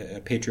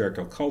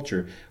patriarchal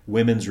culture,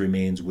 women's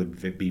remains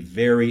would be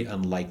very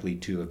unlikely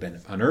to have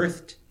been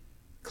unearthed,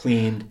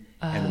 cleaned,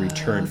 and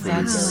returned for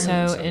reburial. That's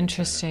so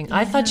interesting.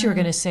 I thought you were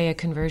going to say a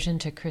conversion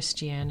to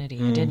Christianity.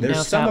 I didn't know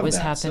if that was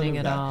happening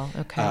at all.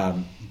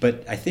 Okay.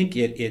 But I think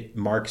it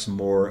marks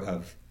more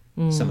of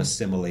some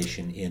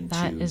assimilation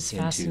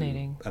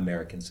into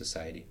American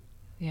society.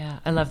 Yeah,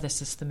 I love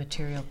this. It's the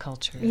material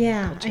culture.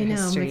 Yeah, I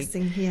know.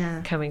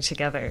 Mixing, coming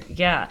together.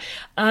 Yeah.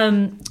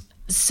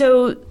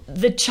 So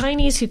the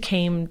Chinese who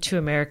came to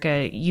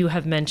America, you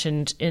have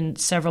mentioned in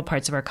several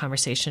parts of our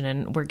conversation,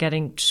 and we're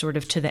getting sort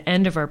of to the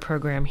end of our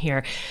program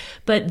here,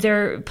 but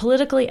they're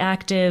politically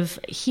active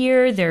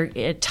here.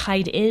 They're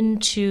tied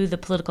into the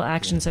political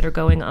actions that are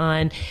going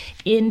on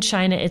in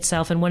China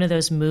itself. And one of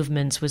those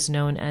movements was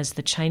known as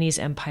the Chinese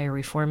Empire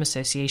Reform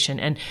Association.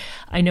 And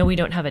I know we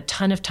don't have a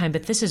ton of time,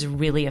 but this is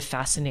really a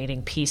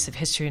fascinating piece of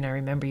history. And I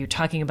remember you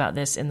talking about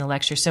this in the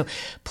lecture. So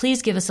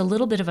please give us a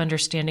little bit of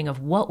understanding of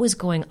what was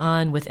going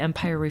on with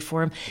empire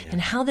reform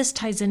and how this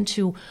ties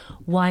into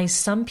why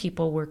some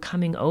people were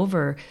coming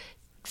over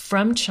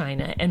from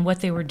China and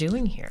what they were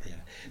doing here. Yeah.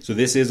 So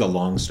this is a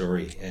long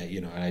story,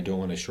 and I don't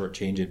want to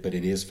shortchange it, but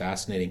it is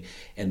fascinating.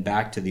 And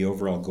back to the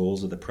overall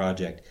goals of the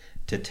project,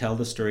 to tell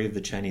the story of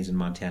the Chinese in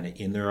Montana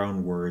in their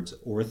own words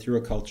or through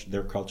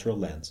their cultural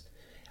lens,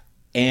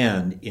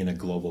 and in a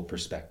global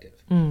perspective.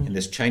 And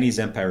this Chinese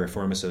Empire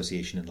Reform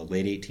Association in the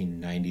late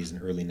 1890s and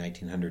early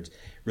 1900s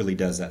really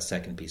does that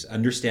second piece,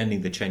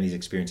 understanding the Chinese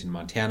experience in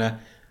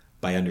Montana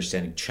by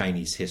understanding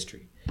Chinese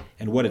history.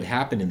 And what had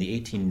happened in the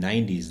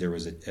 1890s, there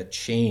was a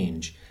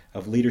change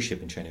of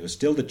leadership in China. It was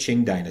still the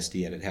Qing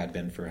dynasty, and it had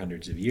been for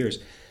hundreds of years,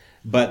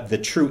 But the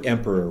true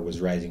emperor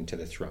was rising to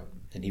the throne,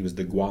 and he was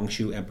the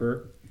Guangxu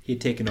emperor. He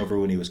had taken over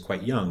when he was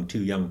quite young,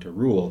 too young to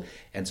rule,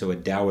 and so a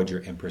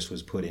dowager empress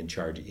was put in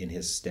charge in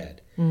his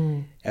stead.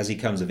 As he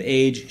comes of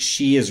age,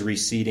 she is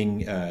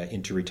receding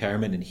into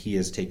retirement, and he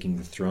is taking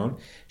the throne.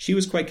 She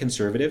was quite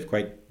conservative,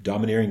 quite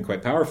domineering,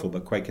 quite powerful,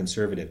 but quite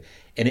conservative.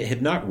 And it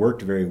had not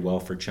worked very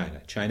well for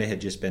China. China had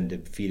just been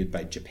defeated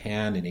by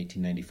Japan in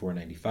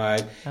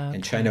 1894-95,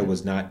 and China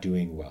was not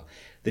doing well.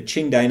 The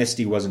Qing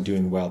dynasty wasn't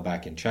doing well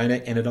back in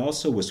China, and it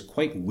also was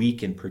quite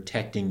weak in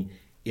protecting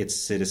its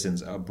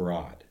citizens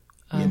abroad.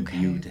 In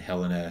Butte,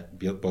 Helena,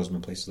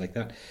 Bozeman, places like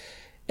that.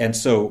 And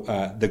so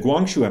the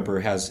Guangxu emperor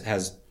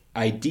has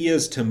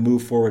ideas to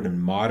move forward and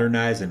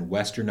modernize and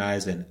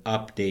westernize and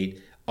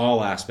update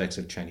all aspects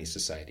of Chinese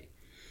society.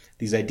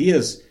 These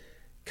ideas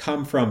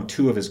come from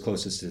two of his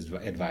closest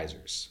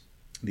advisors.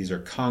 These are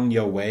Kang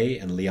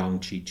Youwei and Liang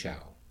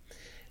Qichao.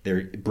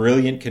 They're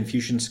brilliant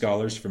Confucian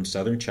scholars from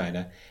southern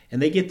China,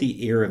 and they get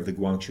the ear of the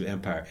Guangxu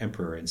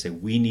emperor and say,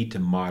 we need to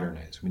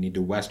modernize, we need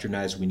to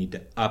westernize, we need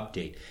to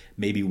update,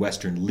 maybe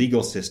Western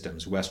legal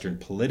systems, Western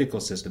political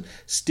systems.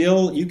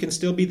 Still, you can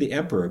still be the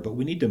emperor, but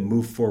we need to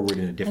move forward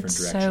in a different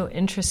direction. So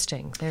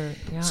interesting.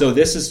 So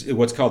this is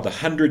what's called the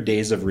 100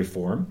 Days of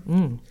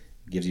Reform.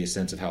 Gives you a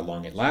sense of how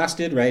long it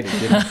lasted, right?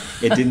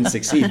 It didn't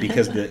succeed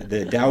because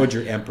the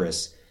Dowager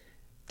Empress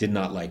did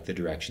not like the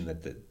direction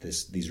that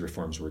these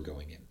reforms were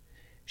going in.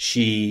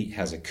 She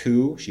has a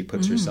coup. She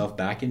puts herself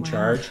back in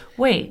charge.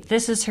 Wait,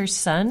 this is her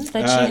son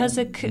that she has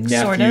a coup? Nephew,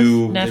 sort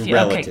of? Nephew,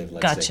 relative,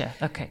 okay, let's say.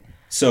 gotcha, okay.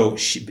 So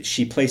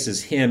she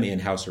places him in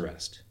house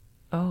arrest.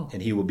 Oh.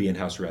 And he will be in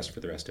house arrest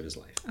for the rest of his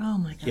life. Oh,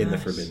 my gosh. In the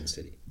Forbidden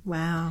City.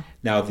 Wow.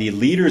 Now, the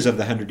leaders of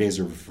the 100 Days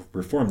of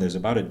Reform, there's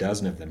about a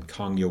dozen of them.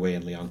 Kang Youwei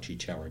and Liang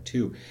Qichao are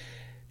two.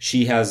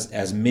 She has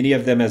as many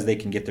of them as they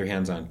can get their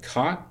hands on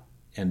caught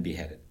and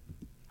beheaded.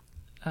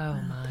 Oh,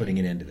 my. Putting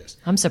an end to this.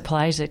 I'm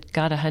surprised it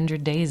got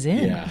 100 days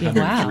in. Yeah,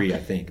 103, wow. I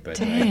think. But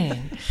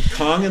dang.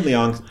 Kang and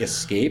Liang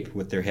escape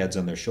with their heads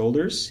on their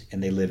shoulders,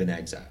 and they live in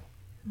exile.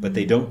 But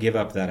they don't give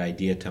up that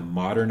idea to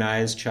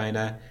modernize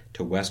China,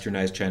 to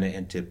westernize China,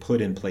 and to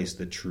put in place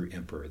the true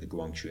emperor, the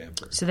Guangxu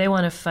emperor. So they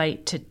want to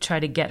fight to try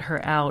to get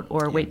her out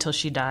or wait till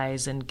she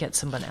dies and get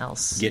someone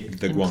else. Get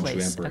the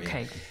Guangxu emperor.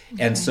 Okay.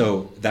 And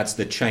so that's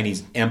the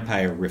Chinese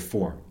empire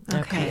reform.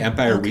 Okay. The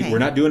empire, we're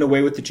not doing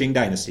away with the Qing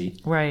dynasty.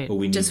 Right. But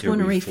we need Just to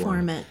want to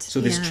reform it.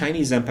 So this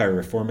Chinese Empire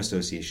Reform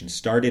Association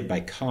started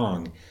by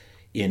Kang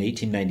in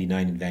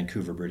 1899 in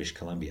Vancouver, British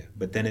Columbia.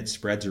 But then it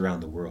spreads around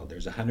the world.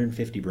 There's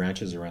 150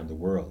 branches around the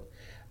world.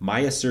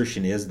 My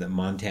assertion is that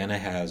Montana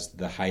has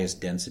the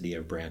highest density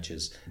of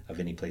branches of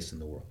any place in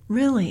the world.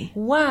 Really?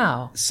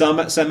 Wow. Some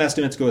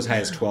estimates go as high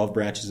as 12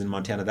 branches in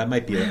Montana. That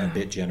might be a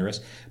bit generous,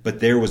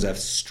 but there was a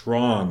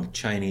strong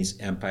Chinese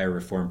Empire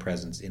Reform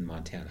presence in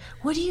Montana.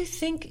 What do you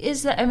think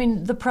is that? I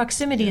mean, the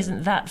proximity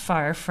isn't that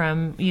far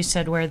from, you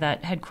said, where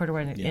that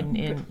headquarters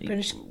in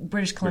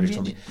British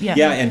Columbia?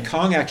 Yeah, and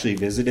Kang actually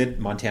visited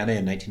Montana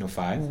in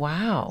 1905.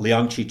 Wow.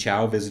 Liang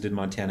Qichao visited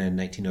Montana in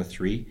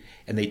 1903,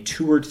 and they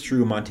toured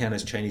through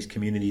Montana's Chinese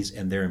communities,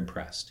 and they're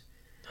impressed.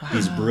 Wow.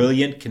 These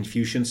brilliant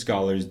Confucian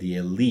scholars, the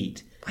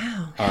elite,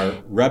 are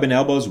rubbing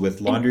elbows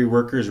with laundry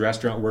workers,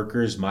 restaurant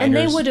workers, miners. And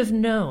they would have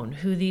known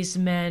who these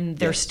men,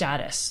 their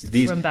status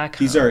from back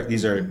home.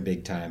 These are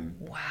big-time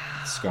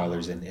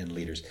scholars and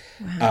leaders.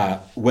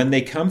 Wow. When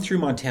they come through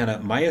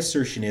Montana, my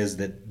assertion is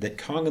that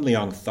Kang and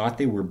Liang thought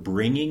they were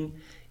bringing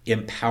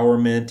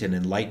empowerment and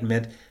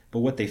enlightenment, but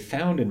what they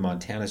found in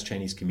Montana's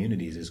Chinese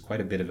communities is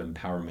quite a bit of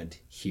empowerment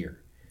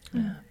here.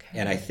 Okay.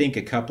 And I think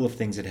a couple of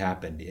things had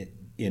happened.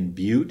 In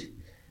Butte,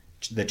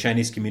 the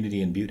Chinese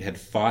community in Butte had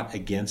fought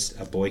against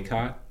a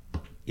boycott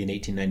in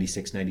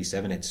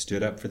 1896-97, had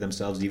stood up for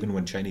themselves even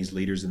when Chinese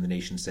leaders in the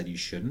nation said you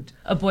shouldn't.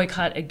 A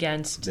boycott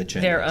against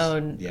their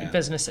own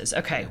businesses.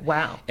 Okay,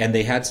 wow. And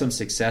they had some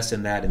success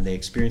in that, and they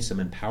experienced some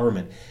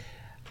empowerment.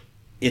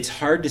 It's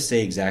hard to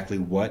say exactly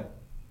what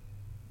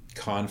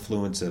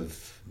confluence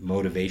of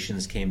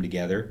motivations came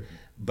together,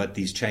 but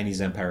these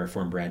Chinese Empire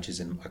Reform branches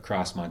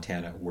across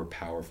Montana were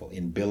powerful.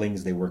 In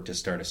Billings, they worked to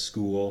start a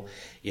school.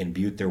 In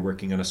Butte, they're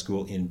working on a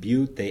school. In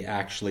Butte, they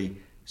actually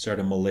start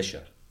a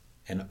militia,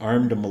 an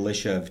armed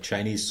militia of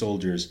Chinese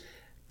soldiers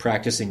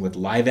practicing with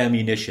live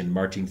ammunition,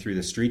 marching through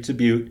the streets of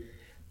Butte.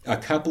 A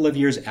couple of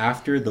years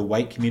after the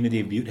white community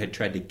of Butte had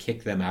tried to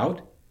kick them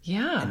out,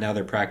 and now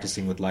they're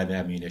practicing with live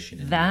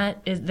ammunition.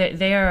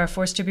 They are a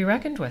force to be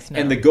reckoned with now.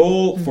 And the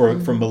goal for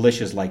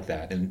militias like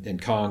that, and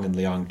Kang and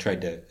Liang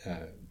tried to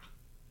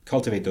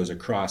cultivate those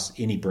across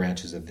any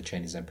branches of the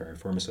Chinese Empire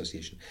Reform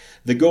Association.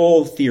 The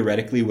goal,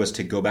 theoretically, was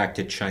to go back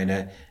to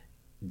China,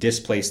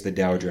 displace the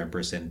Dowager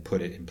Empress, and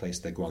put it in place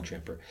the Guangxu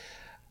Emperor.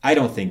 I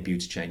don't think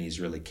Butte's Chinese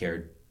really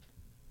cared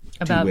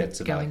two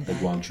wits about the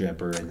Guangxu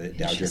Emperor and the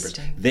Dowager Empress.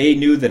 They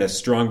knew that a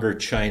stronger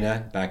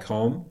China back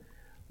home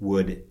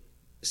would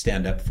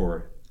stand up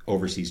for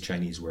overseas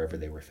Chinese wherever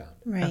they were found.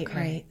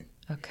 Right.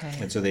 Okay.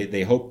 And so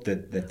they hoped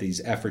that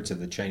these efforts of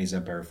the Chinese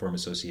Empire Reform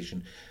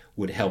Association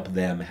would help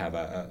them have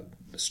a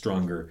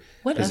stronger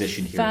what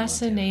position a here in Montana.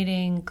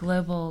 Fascinating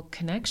global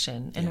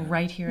connection, and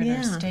right here in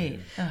our state.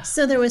 Ugh.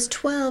 So there was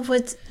 12.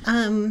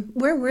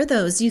 Where were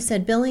those? You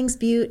said Billings,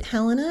 Butte,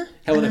 Helena,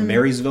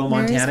 Marysville,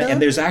 Montana, Marysville?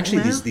 and there's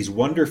actually these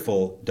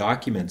wonderful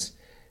documents.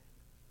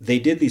 They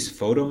did these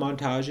photo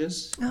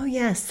montages. Oh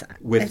yes,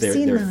 with I've their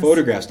seen those.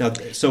 photographs. Now,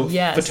 so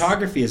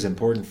photography is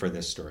important for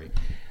this story.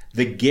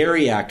 The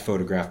Gary Act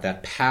photograph,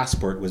 that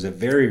passport, was a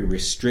very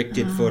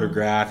restricted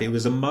photograph. It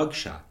was a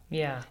mugshot.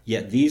 Yeah.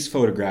 Yet these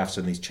photographs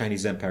from these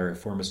Chinese Empire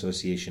Reform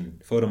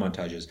Association photo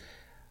montages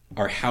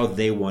are how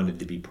they wanted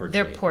to be portrayed.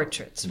 They're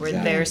portraits where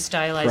they're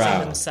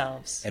stylizing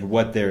themselves. And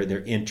what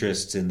their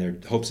interests and their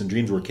hopes and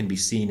dreams were can be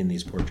seen in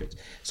these portraits.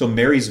 So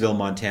Marysville,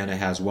 Montana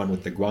has one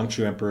with the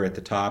Guangxu Emperor at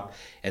the top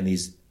and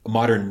these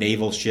modern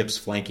naval ships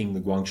flanking the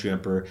Guangxu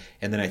Emperor.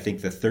 And then I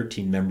think the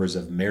 13 members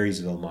of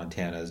Marysville,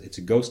 Montana, it's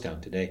a ghost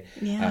town today,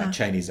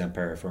 Chinese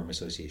Empire Reform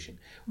Association.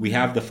 We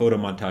have the photo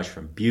montage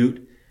from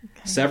Butte.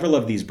 Okay. Several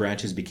of these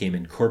branches became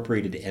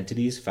incorporated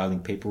entities,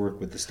 filing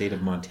paperwork with the state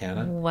of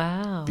Montana.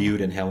 Wow.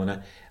 Butte and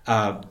Helena.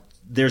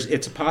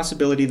 It's a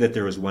possibility that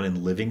there was one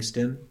in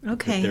Livingston.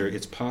 Okay.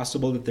 It's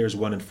possible that there's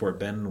one in Fort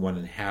Bend, one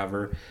in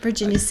Havre.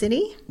 Virginia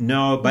City?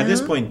 No, by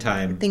this point in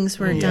time, things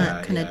were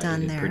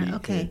done there.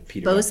 Okay.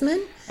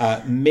 Bozeman?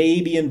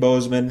 Maybe in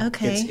Bozeman.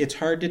 Okay. It's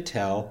hard to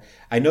tell.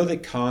 I know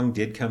that Kong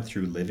did come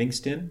through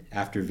Livingston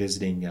after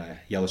visiting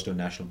Yellowstone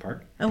National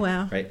Park. Oh,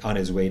 wow. Right, on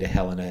his way to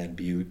Helena and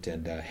Butte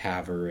and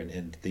Havre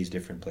and these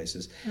different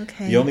places.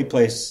 Okay. The only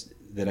place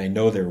that I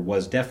know there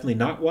was definitely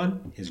not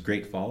one is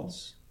Great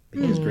Falls,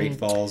 because Great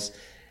Falls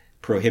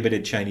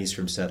prohibited Chinese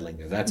from settling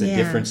there. That's a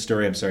different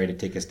story. I'm sorry to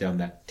take us down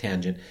that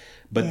tangent.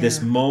 But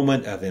this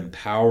moment of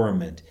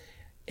empowerment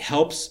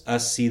helps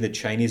us see the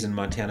Chinese in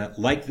Montana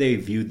like they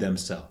viewed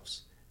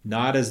themselves.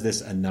 Not as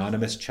this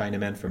anonymous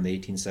Chinamen from the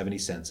 1870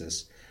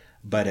 census,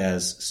 but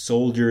as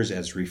soldiers,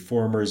 as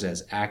reformers,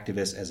 as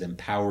activists, as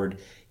empowered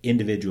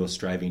individuals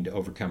striving to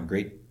overcome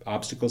great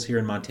obstacles here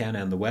in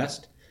Montana and the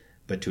West,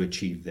 but to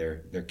achieve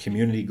their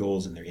community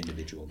goals and their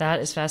individual goals. That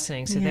is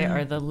fascinating. So they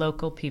are the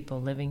local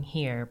people living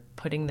here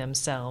putting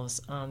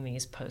themselves on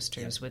these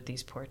posters with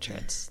these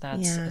portraits.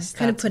 That's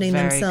kind of putting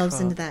themselves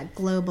cool. into that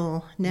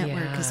global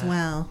network as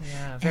well.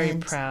 Yeah, very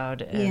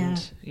proud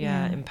and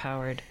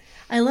empowered.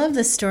 I love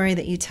the story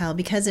that you tell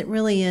because it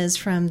really is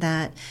from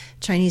that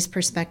Chinese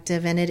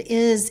perspective, and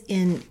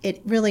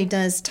it really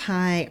does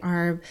tie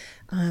our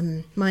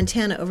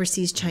Montana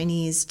overseas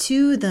Chinese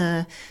to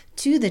the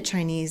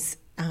Chinese,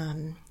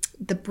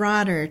 the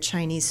broader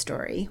Chinese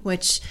story,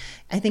 which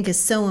I think is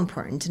so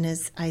important and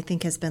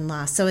has been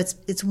lost. So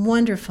it's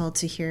wonderful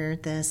to hear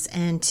this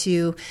and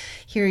to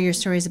hear your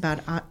stories about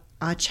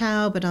Ah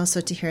Chow, but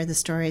also to hear the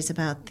stories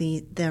about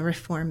the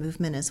reform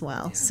movement as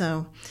well. Yeah.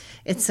 So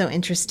it's so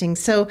interesting.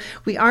 So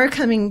we are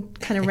kind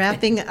of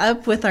wrapping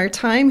up with our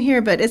time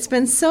here, but it's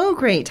been so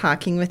great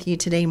talking with you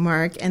today,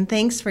 Mark, and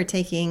thanks for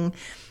taking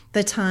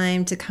the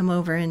time to come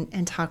over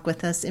and talk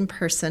with us in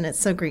person. It's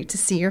so great to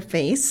see your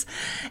face.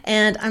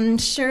 And I'm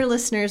sure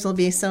listeners will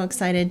be so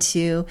excited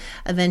to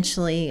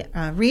eventually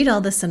read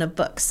all this in a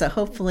book. So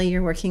hopefully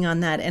you're working on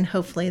that, and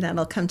hopefully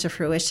that'll come to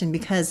fruition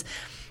because,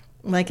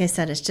 like I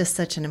said, it's just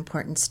such an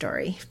important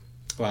story.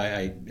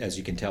 Well, as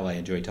you can tell, I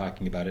enjoy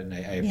talking about it, and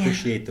I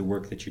appreciate the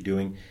work that you're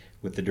doing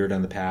with the Dirt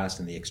on the Past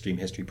and the Extreme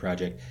History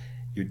Project.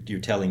 You're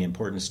telling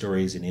important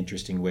stories in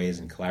interesting ways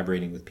and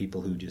collaborating with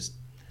people who just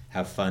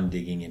have fun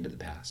digging into the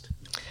past.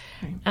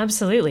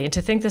 Absolutely. And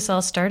to think this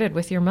all started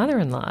with your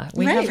mother-in-law.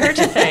 We have her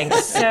to thank.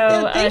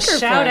 So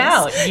shout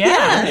out.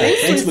 Yeah.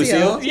 Thanks,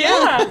 Lucille.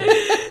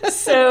 Yeah.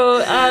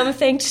 So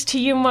thanks to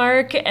you,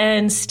 Mark,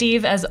 and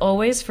Steve, as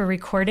always, for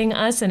recording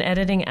us and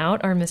editing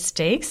out our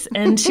mistakes.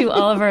 And to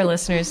all of our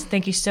listeners,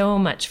 thank you so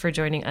much for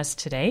joining us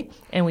today.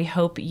 And we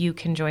hope you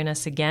can join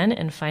us again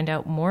and find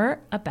out more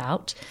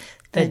about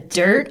the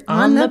Dirt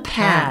on the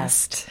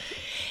Past.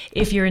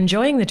 If you're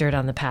enjoying The Dirt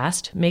on the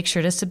Past, make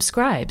sure to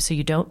subscribe so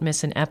you don't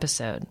miss an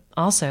episode.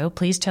 Also,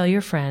 please tell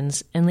your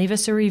friends and leave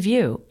us a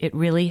review. It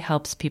really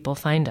helps people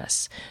find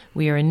us.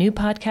 We are a new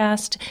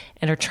podcast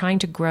and are trying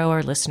to grow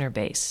our listener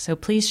base, so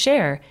please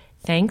share.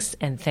 Thanks,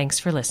 and thanks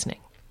for listening.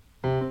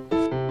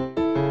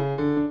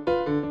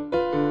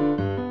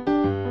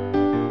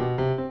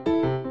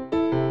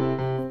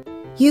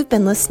 You've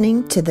been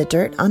listening to The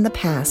Dirt on the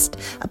Past,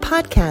 a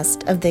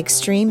podcast of the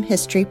Extreme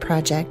History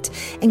Project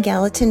and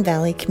Gallatin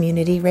Valley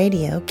Community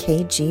Radio,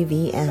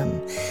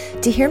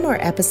 KGVM. To hear more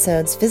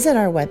episodes, visit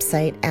our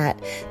website at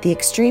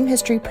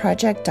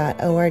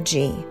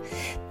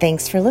theextremehistoryproject.org.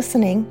 Thanks for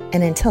listening,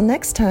 and until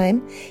next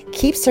time,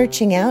 keep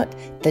searching out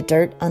the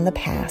dirt on the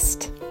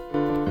past.